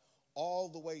path all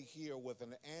the way here with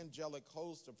an angelic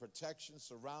host of protection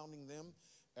surrounding them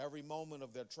every moment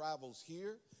of their travels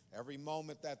here, every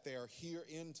moment that they're here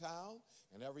in town,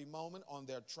 and every moment on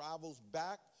their travels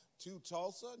back to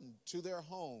Tulsa and to their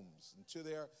homes and to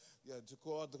their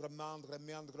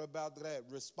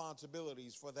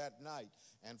responsibilities for that night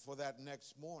and for that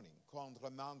next morning.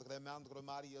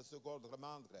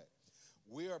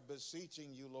 We are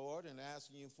beseeching you, Lord, and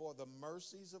asking you for the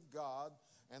mercies of God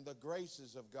and the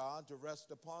graces of God to rest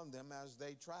upon them as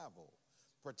they travel,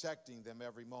 protecting them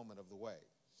every moment of the way.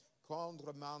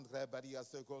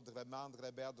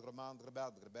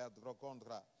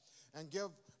 And give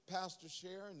Pastor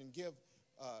Sharon and give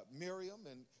Miriam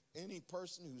and any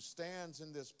person who stands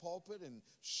in this pulpit and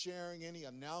sharing any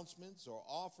announcements or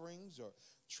offerings or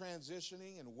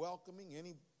transitioning and welcoming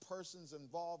any persons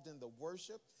involved in the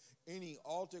worship, any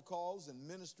altar calls and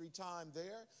ministry time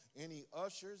there, any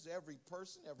ushers, every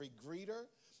person, every greeter,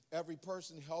 every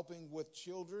person helping with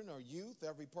children or youth,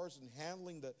 every person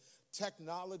handling the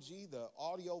technology, the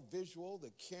audio, visual,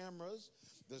 the cameras,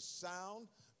 the sound.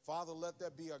 Father, let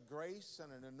there be a grace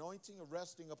and an anointing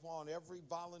resting upon every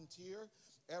volunteer,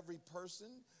 every person,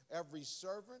 every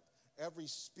servant, every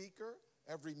speaker,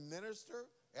 every minister,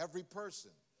 every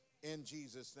person in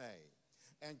Jesus' name.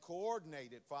 And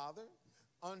coordinate it, Father,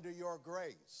 under your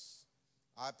grace.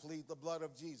 I plead the blood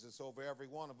of Jesus over every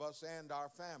one of us and our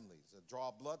families. Draw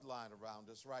a bloodline around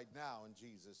us right now in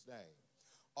Jesus' name.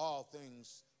 All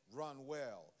things run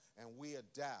well, and we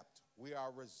adapt. We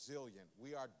are resilient.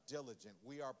 We are diligent.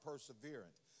 We are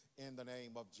perseverant in the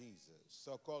name of Jesus.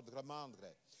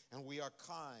 And we are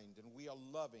kind and we are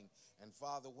loving. And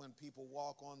Father, when people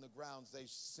walk on the grounds, they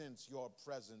sense your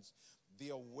presence, the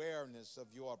awareness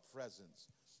of your presence.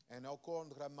 And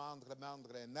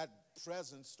that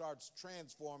presence starts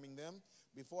transforming them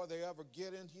before they ever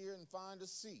get in here and find a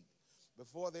seat,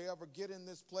 before they ever get in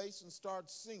this place and start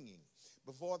singing,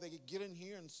 before they get in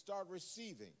here and start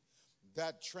receiving.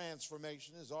 That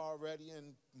transformation is already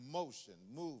in motion,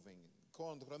 moving.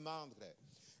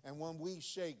 And when we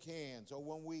shake hands, or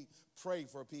when we pray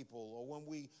for people, or when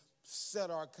we set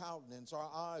our countenance,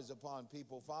 our eyes upon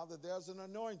people, Father, there's an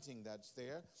anointing that's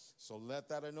there. So let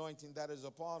that anointing that is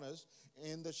upon us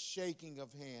in the shaking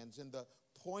of hands, in the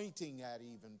pointing at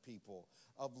even people,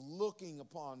 of looking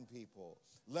upon people,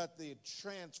 let the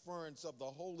transference of the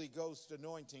Holy Ghost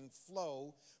anointing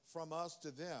flow from us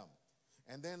to them.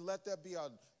 And then let there be a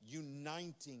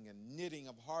uniting and knitting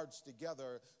of hearts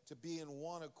together to be in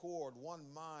one accord,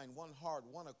 one mind, one heart,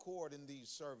 one accord in these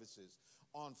services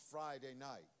on Friday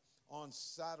night, on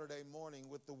Saturday morning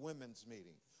with the women's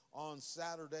meeting, on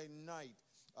Saturday night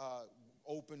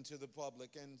open to the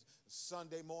public, and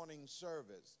Sunday morning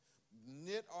service.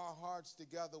 Knit our hearts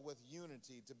together with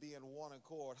unity to be in one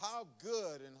accord. How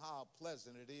good and how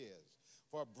pleasant it is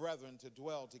for brethren to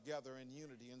dwell together in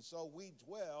unity. And so we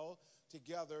dwell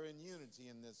together in unity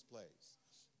in this place.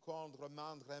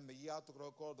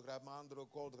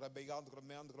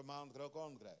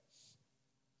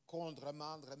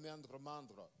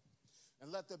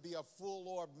 And let there be a full,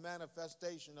 Lord,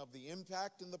 manifestation of the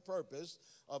impact and the purpose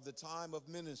of the time of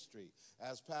ministry.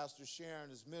 As Pastor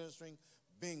Sharon is ministering,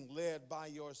 being led by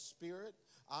your Spirit,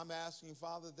 I'm asking,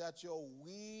 Father, that you'll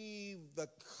weave the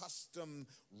custom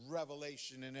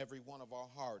revelation in every one of our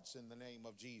hearts in the name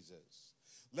of Jesus.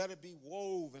 Let it be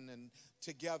woven and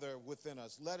together within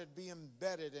us. Let it be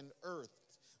embedded in earth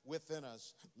within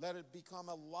us. Let it become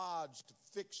a lodged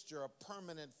fixture, a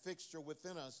permanent fixture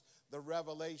within us, the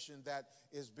revelation that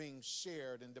is being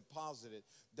shared and deposited.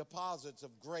 Deposits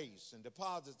of grace and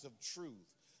deposits of truth,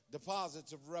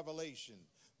 deposits of revelation,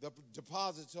 the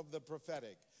deposits of the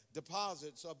prophetic,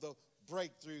 deposits of the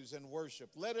breakthroughs in worship.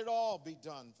 Let it all be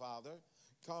done, Father.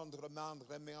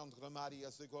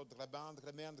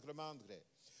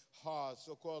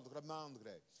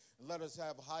 Let us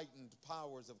have heightened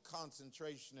powers of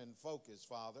concentration and focus,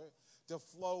 Father, to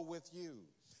flow with you.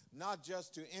 Not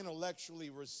just to intellectually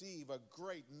receive a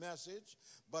great message,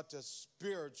 but to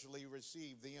spiritually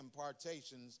receive the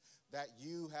impartations that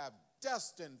you have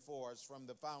destined for us from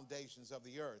the foundations of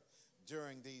the earth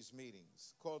during these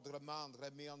meetings.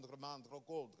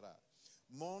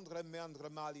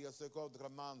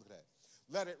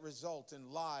 Let it result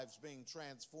in lives being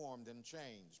transformed and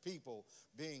changed, people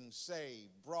being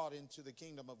saved, brought into the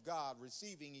kingdom of God,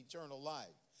 receiving eternal life.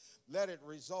 Let it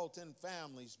result in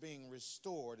families being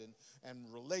restored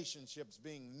and relationships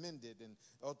being mended.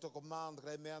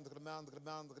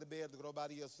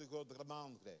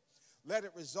 Let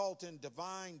it result in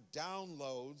divine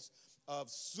downloads of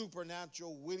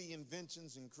supernatural witty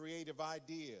inventions and creative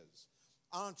ideas.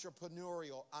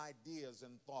 entrepreneurial ideas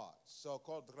and thoughts. So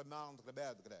called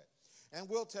and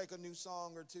we'll take a new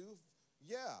song or two.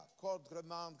 Yeah, called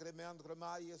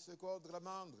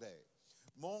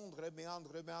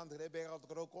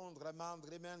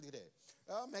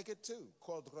make it two.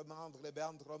 Called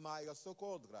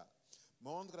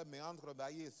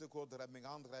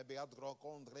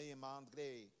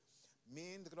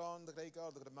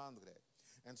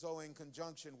and so in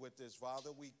conjunction with this,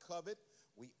 Father,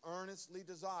 we earnestly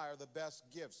desire the best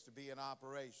gifts to be in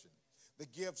operation. The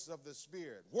gifts of the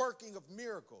Spirit, working of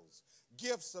miracles,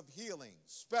 gifts of healing,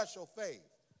 special faith,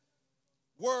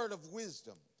 word of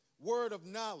wisdom, word of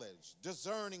knowledge,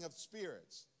 discerning of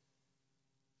spirits,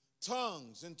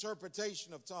 tongues,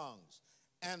 interpretation of tongues,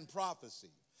 and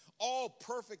prophecy. All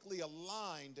perfectly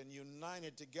aligned and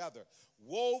united together,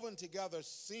 woven together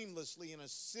seamlessly in a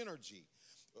synergy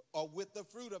with the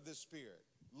fruit of the Spirit: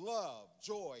 love,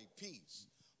 joy, peace,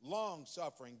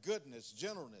 long-suffering, goodness,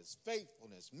 gentleness,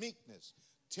 faithfulness, meekness,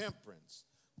 temperance.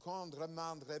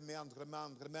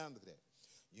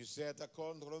 You said,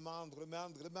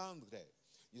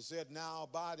 you said, now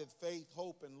abideth faith,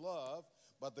 hope, and love,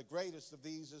 but the greatest of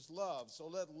these is love. So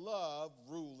let love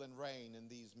rule and reign in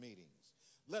these meetings.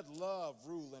 Let love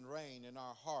rule and reign in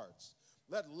our hearts.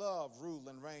 Let love rule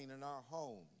and reign in our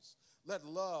homes. Let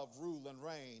love rule and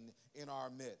reign in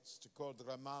our midst.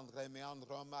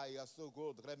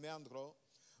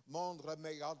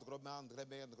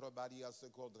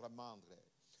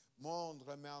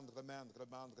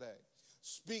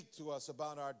 Speak to us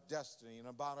about our destiny and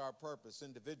about our purpose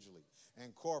individually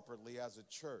and corporately as a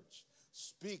church.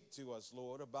 Speak to us,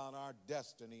 Lord, about our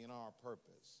destiny and our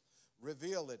purpose.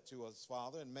 Reveal it to us,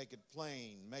 Father, and make it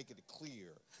plain, make it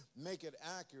clear, make it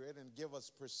accurate, and give us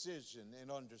precision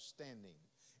and understanding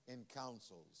in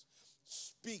counsels.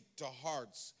 Speak to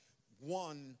hearts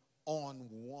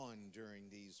one-on-one during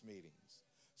these meetings.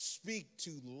 Speak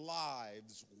to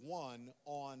lives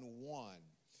one-on-one.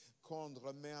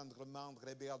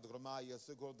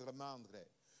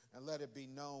 And let it be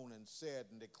known and said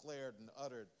and declared and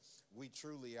uttered, we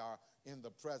truly are in the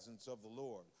presence of the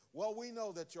Lord. Well, we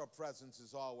know that your presence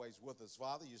is always with us,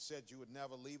 Father. You said you would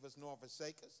never leave us nor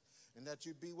forsake us, and that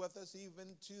you'd be with us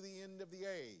even to the end of the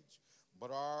age.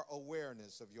 But our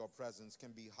awareness of your presence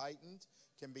can be heightened,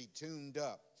 can be tuned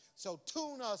up. So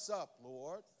tune us up,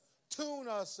 Lord. Tune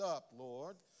us up,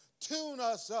 Lord. Tune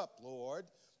us up, Lord.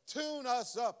 Tune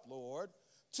us up, Lord.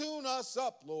 Tune us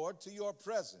up, Lord, to your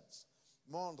presence.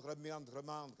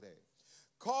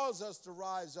 Cause us to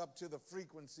rise up to the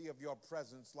frequency of your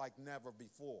presence like never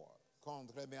before.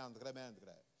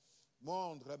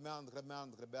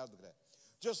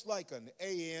 Just like an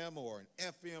AM or an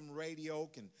FM radio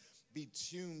can be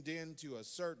tuned in to a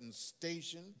certain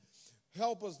station,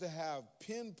 help us to have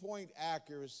pinpoint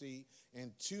accuracy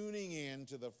in tuning in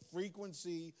to the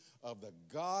frequency of the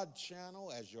God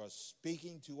channel as you're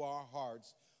speaking to our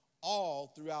hearts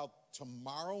all throughout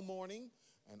tomorrow morning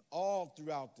and all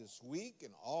throughout this week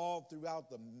and all throughout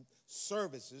the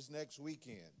services next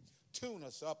weekend. Tune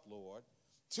us up, Lord.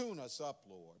 Tune us up,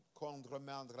 Lord.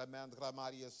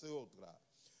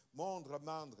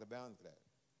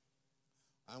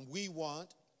 And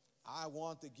I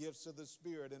want the gifts of the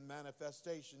Spirit in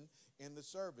manifestation in the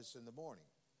service in the morning.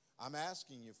 I'm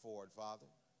asking you for it, Father.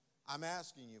 I'm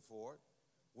asking you for it.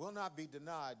 Will not be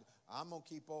denied. I'm going to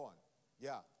keep on.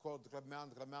 Yeah.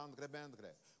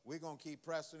 We're going to keep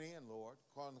pressing in, Lord.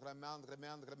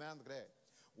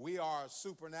 We are a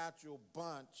supernatural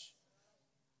bunch.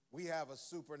 We have a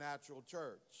supernatural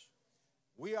church.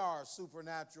 We are a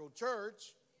supernatural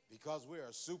church because we're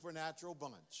a supernatural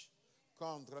bunch.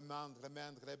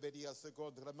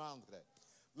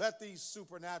 Let these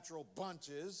supernatural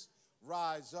bunches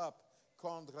rise up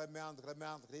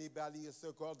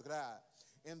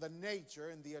in the nature,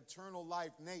 in the eternal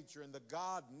life nature, in the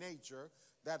God nature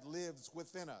that lives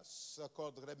within us.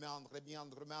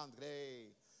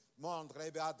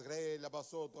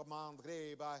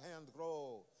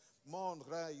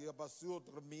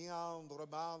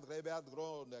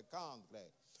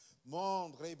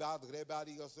 Mondre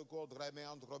badrebadia so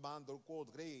codremandro mando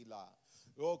codrela.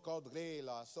 O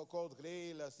codrela, so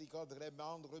codrela, si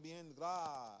codremandro bien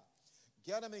gra.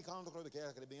 Chiarami candro de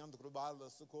codremandro balla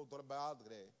so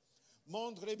codrebadre.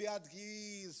 Mondre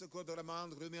biadri, so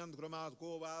codremandro mendro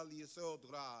madco vali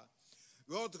sodra.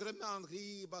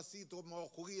 Codremandri basito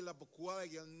moquila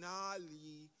buquaia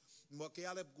nali,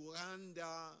 moquele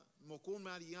guranda, mocun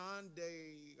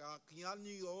mariande, a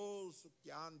chianios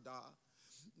chianda.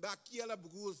 Bakiela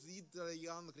brusita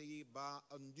yandri ba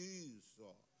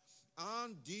anduso.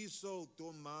 Andiso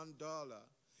to mandala.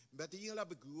 Batila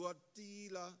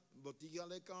beguatila, botia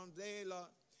le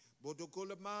candela,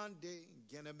 botocolamande,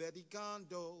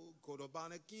 genamericando,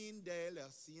 corobana kindela,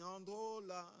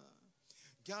 siandola,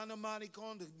 canamani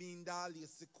conde bindali,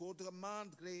 secotra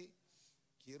mandre,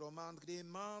 Kiro mandre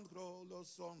mandro, lo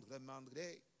sondre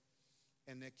mandre,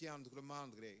 and the kiandre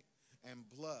mandre, and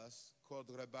plus,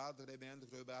 codre badre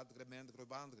mendre badre mendre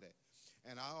bandre.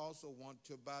 And I also want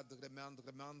to badre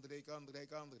mandre mandre condre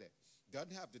condre.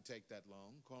 Doesn't have to take that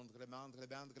long. Condre mandre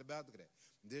bandre badre.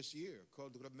 This year,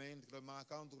 codre mendre ma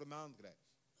condre mandre.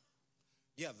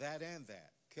 Yeah, that and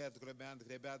that. Cadre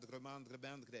bandre badre mandre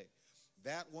bandre.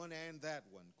 That one and that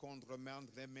one. Contre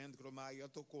mandre mendre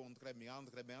maioto contre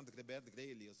meandre mandre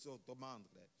bedre sotto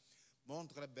mandre.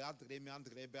 Montre badre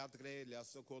mandre badre la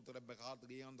socotre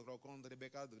badre andro contre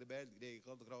becadre bedre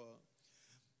contre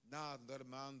nadre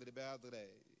mandre badre.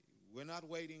 We're not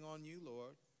waiting on you,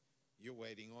 Lord. You're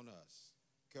waiting on us.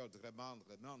 Contre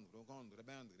mandre mandre contre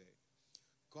mandre.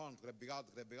 Contre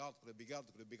bigadre bigadre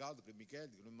bigadre bigadre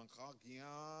bigadre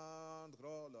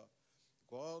mancagiandro.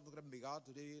 Contre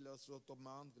bigadre la sotto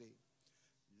mandre.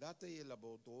 Late la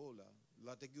botola,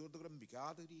 late chiudere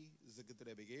bigadri,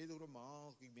 zecatre begedro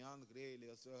manchi miandre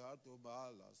le sato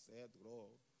bala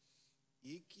setro.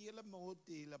 Iki la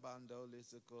moti la bando le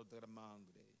secotre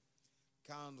mandre.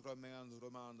 Candro mandro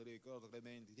mandre cotre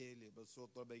mentele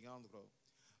sotto begandro.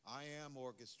 I am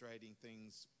orchestrating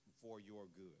things for your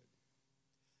good.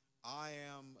 I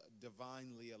am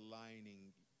divinely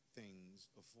aligning things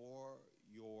for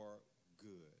your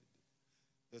good.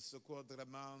 The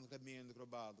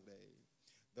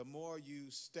more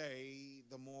you stay,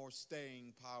 the more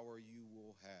staying power you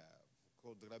will have.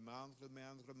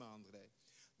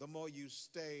 The more you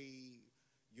stay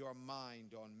your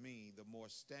mind on me, the more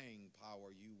staying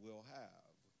power you will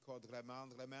have.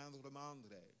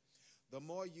 The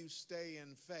more you stay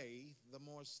in faith, the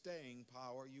more staying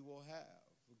power you will have.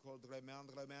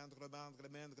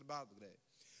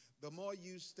 The more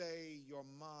you stay your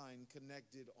mind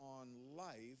connected on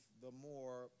life, the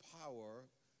more power,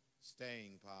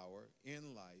 staying power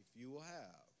in life you will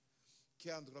have.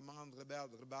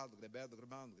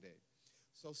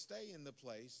 So stay in the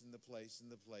place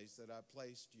that I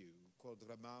placed you.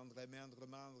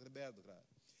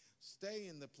 Stay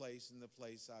in the place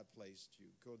I placed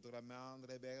you.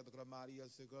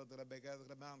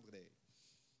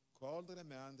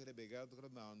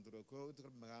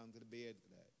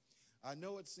 I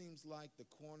know it seems like the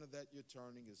corner that you're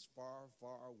turning is far,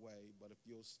 far away, but if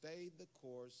you'll stay the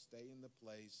course, stay in the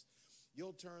place,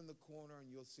 you'll turn the corner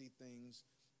and you'll see things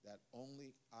that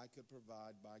only I could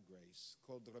provide by grace.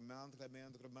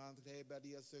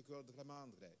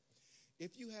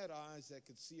 If you had eyes that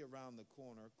could see around the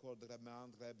corner,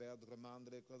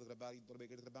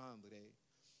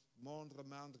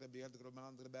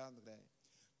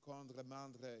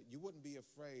 you wouldn't be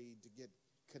afraid to get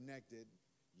connected.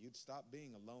 You'd stop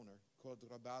being a loner.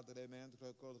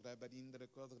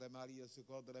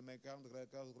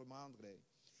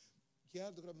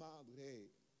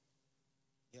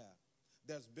 Yeah,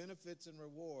 there's benefits and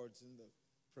rewards in the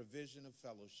provision of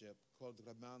fellowship.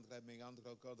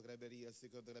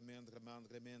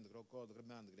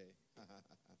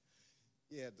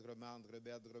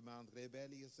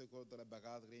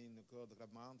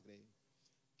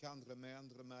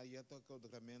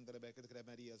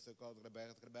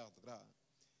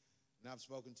 And I've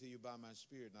spoken to you by my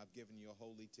spirit, and I've given you a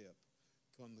holy tip.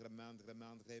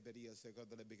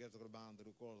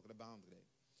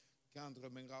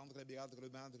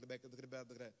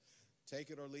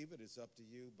 Take it or leave it, it's up to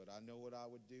you, but I know what I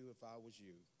would do if I was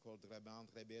you.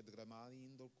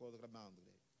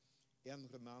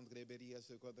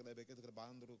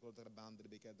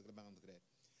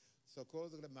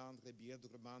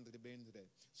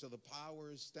 So the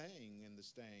power is staying in the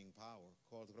staying power.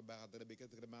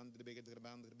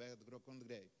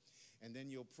 And then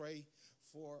you'll pray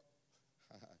for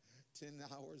 10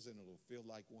 hours and it'll feel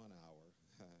like 1 hour.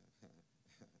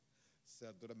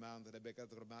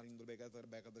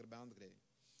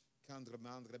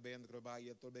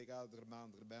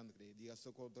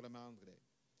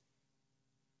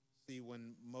 See,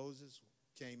 when Moses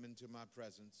came into my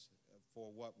presence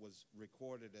for what was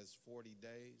recorded as 40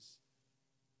 days,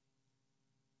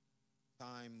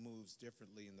 time moves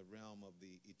differently in the realm of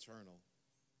the eternal.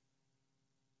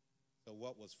 So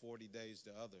what was 40 days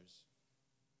to others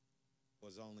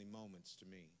was only moments to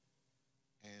me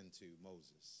and to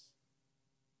Moses.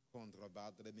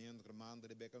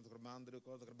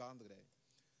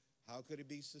 How could it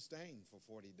be sustained for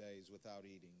 40 days without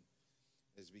eating?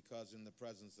 It's because in the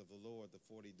presence of the Lord, the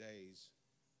 40 days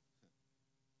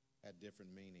had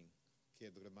different meaning.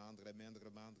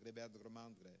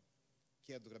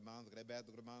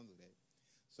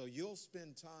 So you'll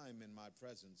spend time in my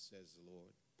presence, says the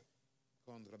Lord.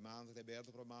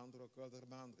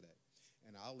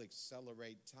 And I'll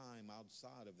accelerate time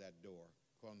outside of that door.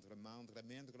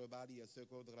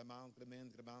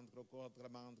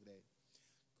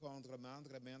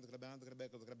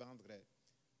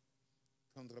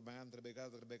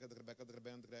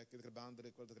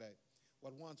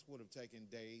 What once would have taken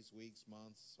days, weeks,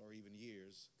 months, or even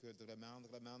years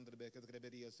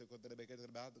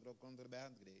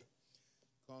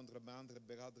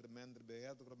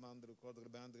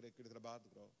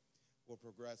will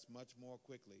progress much more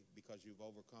quickly because you've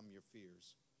overcome your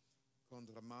fears.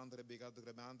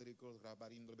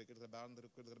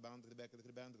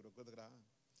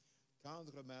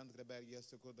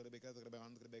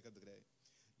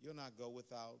 You'll not go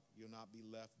without, you'll not be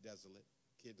left desolate.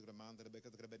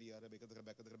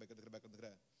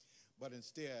 But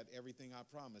instead, everything I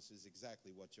promise is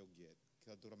exactly what you'll get.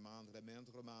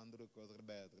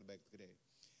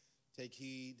 Take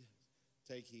heed,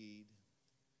 take heed.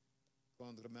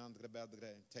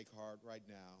 Take heart right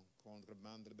now.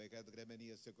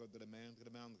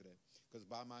 Because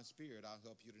by my Spirit, I'll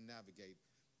help you to navigate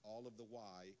all of the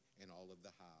why and all of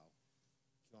the how.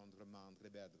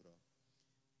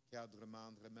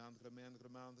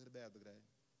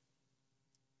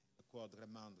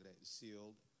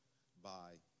 Sealed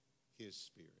by His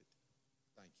Spirit.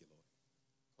 Thank you, Lord.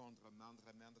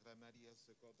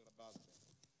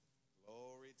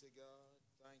 Glory to God.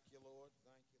 Thank you, Lord.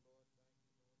 Thank you, Lord.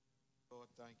 Lord,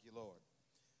 thank you, Lord.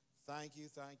 Thank you,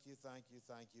 thank you, thank you,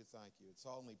 thank you, thank you. It's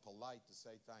only polite to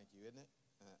say thank you, isn't it?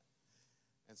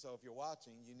 And so if you're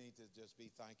watching, you need to just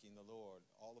be thanking the Lord.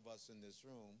 All of us in this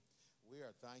room, we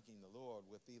are thanking the Lord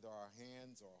with either our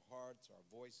hands or our hearts, our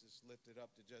voices lifted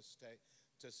up to just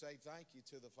say thank you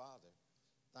to the Father.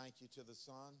 Thank you to the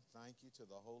Son. Thank you to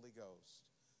the Holy Ghost.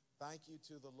 Thank you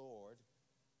to the Lord,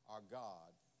 our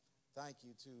God. Thank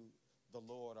you to the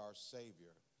Lord, our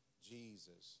Savior,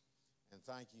 Jesus. And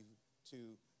thank you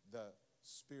to the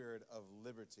Spirit of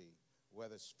liberty. Where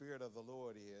the Spirit of the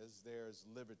Lord is, there's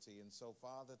liberty. And so,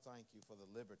 Father, thank you for the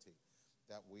liberty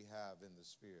that we have in the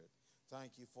Spirit.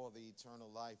 Thank you for the eternal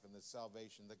life and the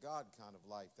salvation, the God kind of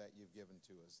life that you've given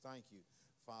to us. Thank you,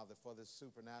 Father, for this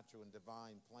supernatural and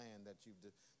divine plan that you've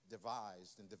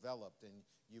devised and developed and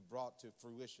you brought to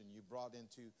fruition, you brought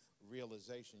into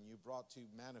realization, you brought to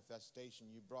manifestation,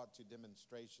 you brought to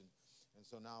demonstration. And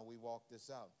so now we walk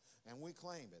this out and we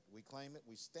claim it. We claim it.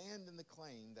 We stand in the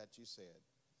claim that you said.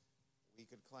 We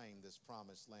could claim this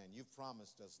promised land. You've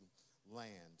promised us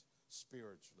land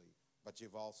spiritually, but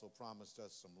you've also promised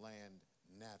us some land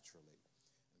naturally.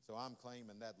 And so I'm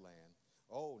claiming that land.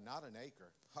 Oh, not an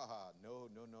acre. Ha ha, no,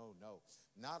 no, no, no.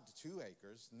 Not 2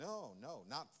 acres. No, no.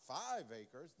 Not 5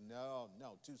 acres. No,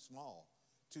 no, too small.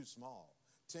 Too small.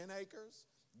 10 acres,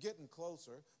 getting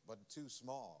closer, but too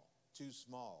small. Too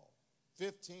small.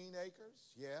 15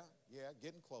 acres, yeah,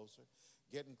 getting closer,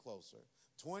 getting closer.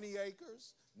 20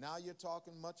 acres, now you're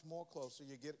talking much more closer.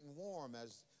 You're getting warm,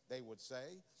 as they would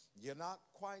say. You're not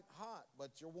quite hot,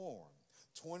 but you're warm.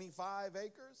 25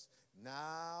 acres,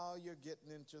 now you're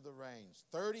getting into the range.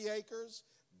 30 acres,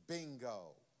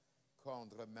 bingo.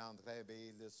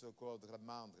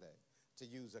 To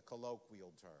use a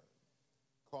colloquial term.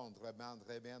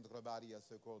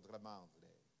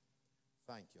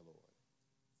 Thank you, Lord.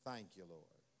 Thank you,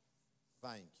 Lord.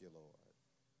 Thank you, Lord.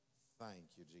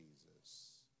 Thank you,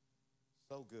 Jesus.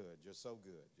 So good. You're so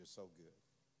good. You're so good.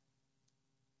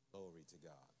 Glory to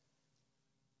God.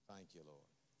 Thank you, Lord.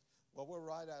 Well, we're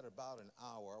right at about an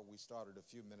hour. We started a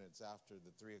few minutes after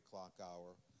the 3 o'clock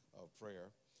hour of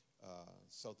prayer.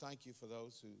 So thank you for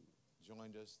those who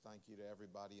joined us. Thank you to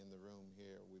everybody in the room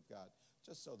here. We've got,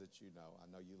 just so that you know, I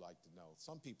know you like to know.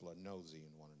 Some people are nosy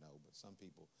and want to know, but some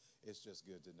people, it's just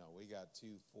good to know. We got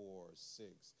 2, 4,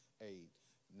 6, 8,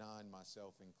 9,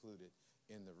 myself included,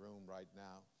 in the room right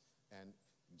now. And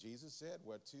Jesus said,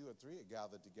 where 2 or 3 are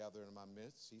gathered together in my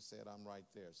midst, he said, I'm right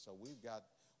there. So we got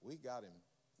him.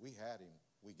 We had him.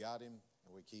 We got him,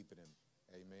 and we're keeping him.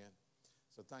 Amen.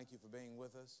 So thank you for being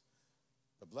with us.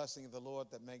 The blessing of the Lord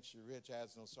that makes you rich,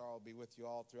 adds no sorrow, be with you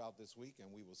all throughout this week,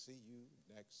 and we will see you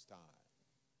next time.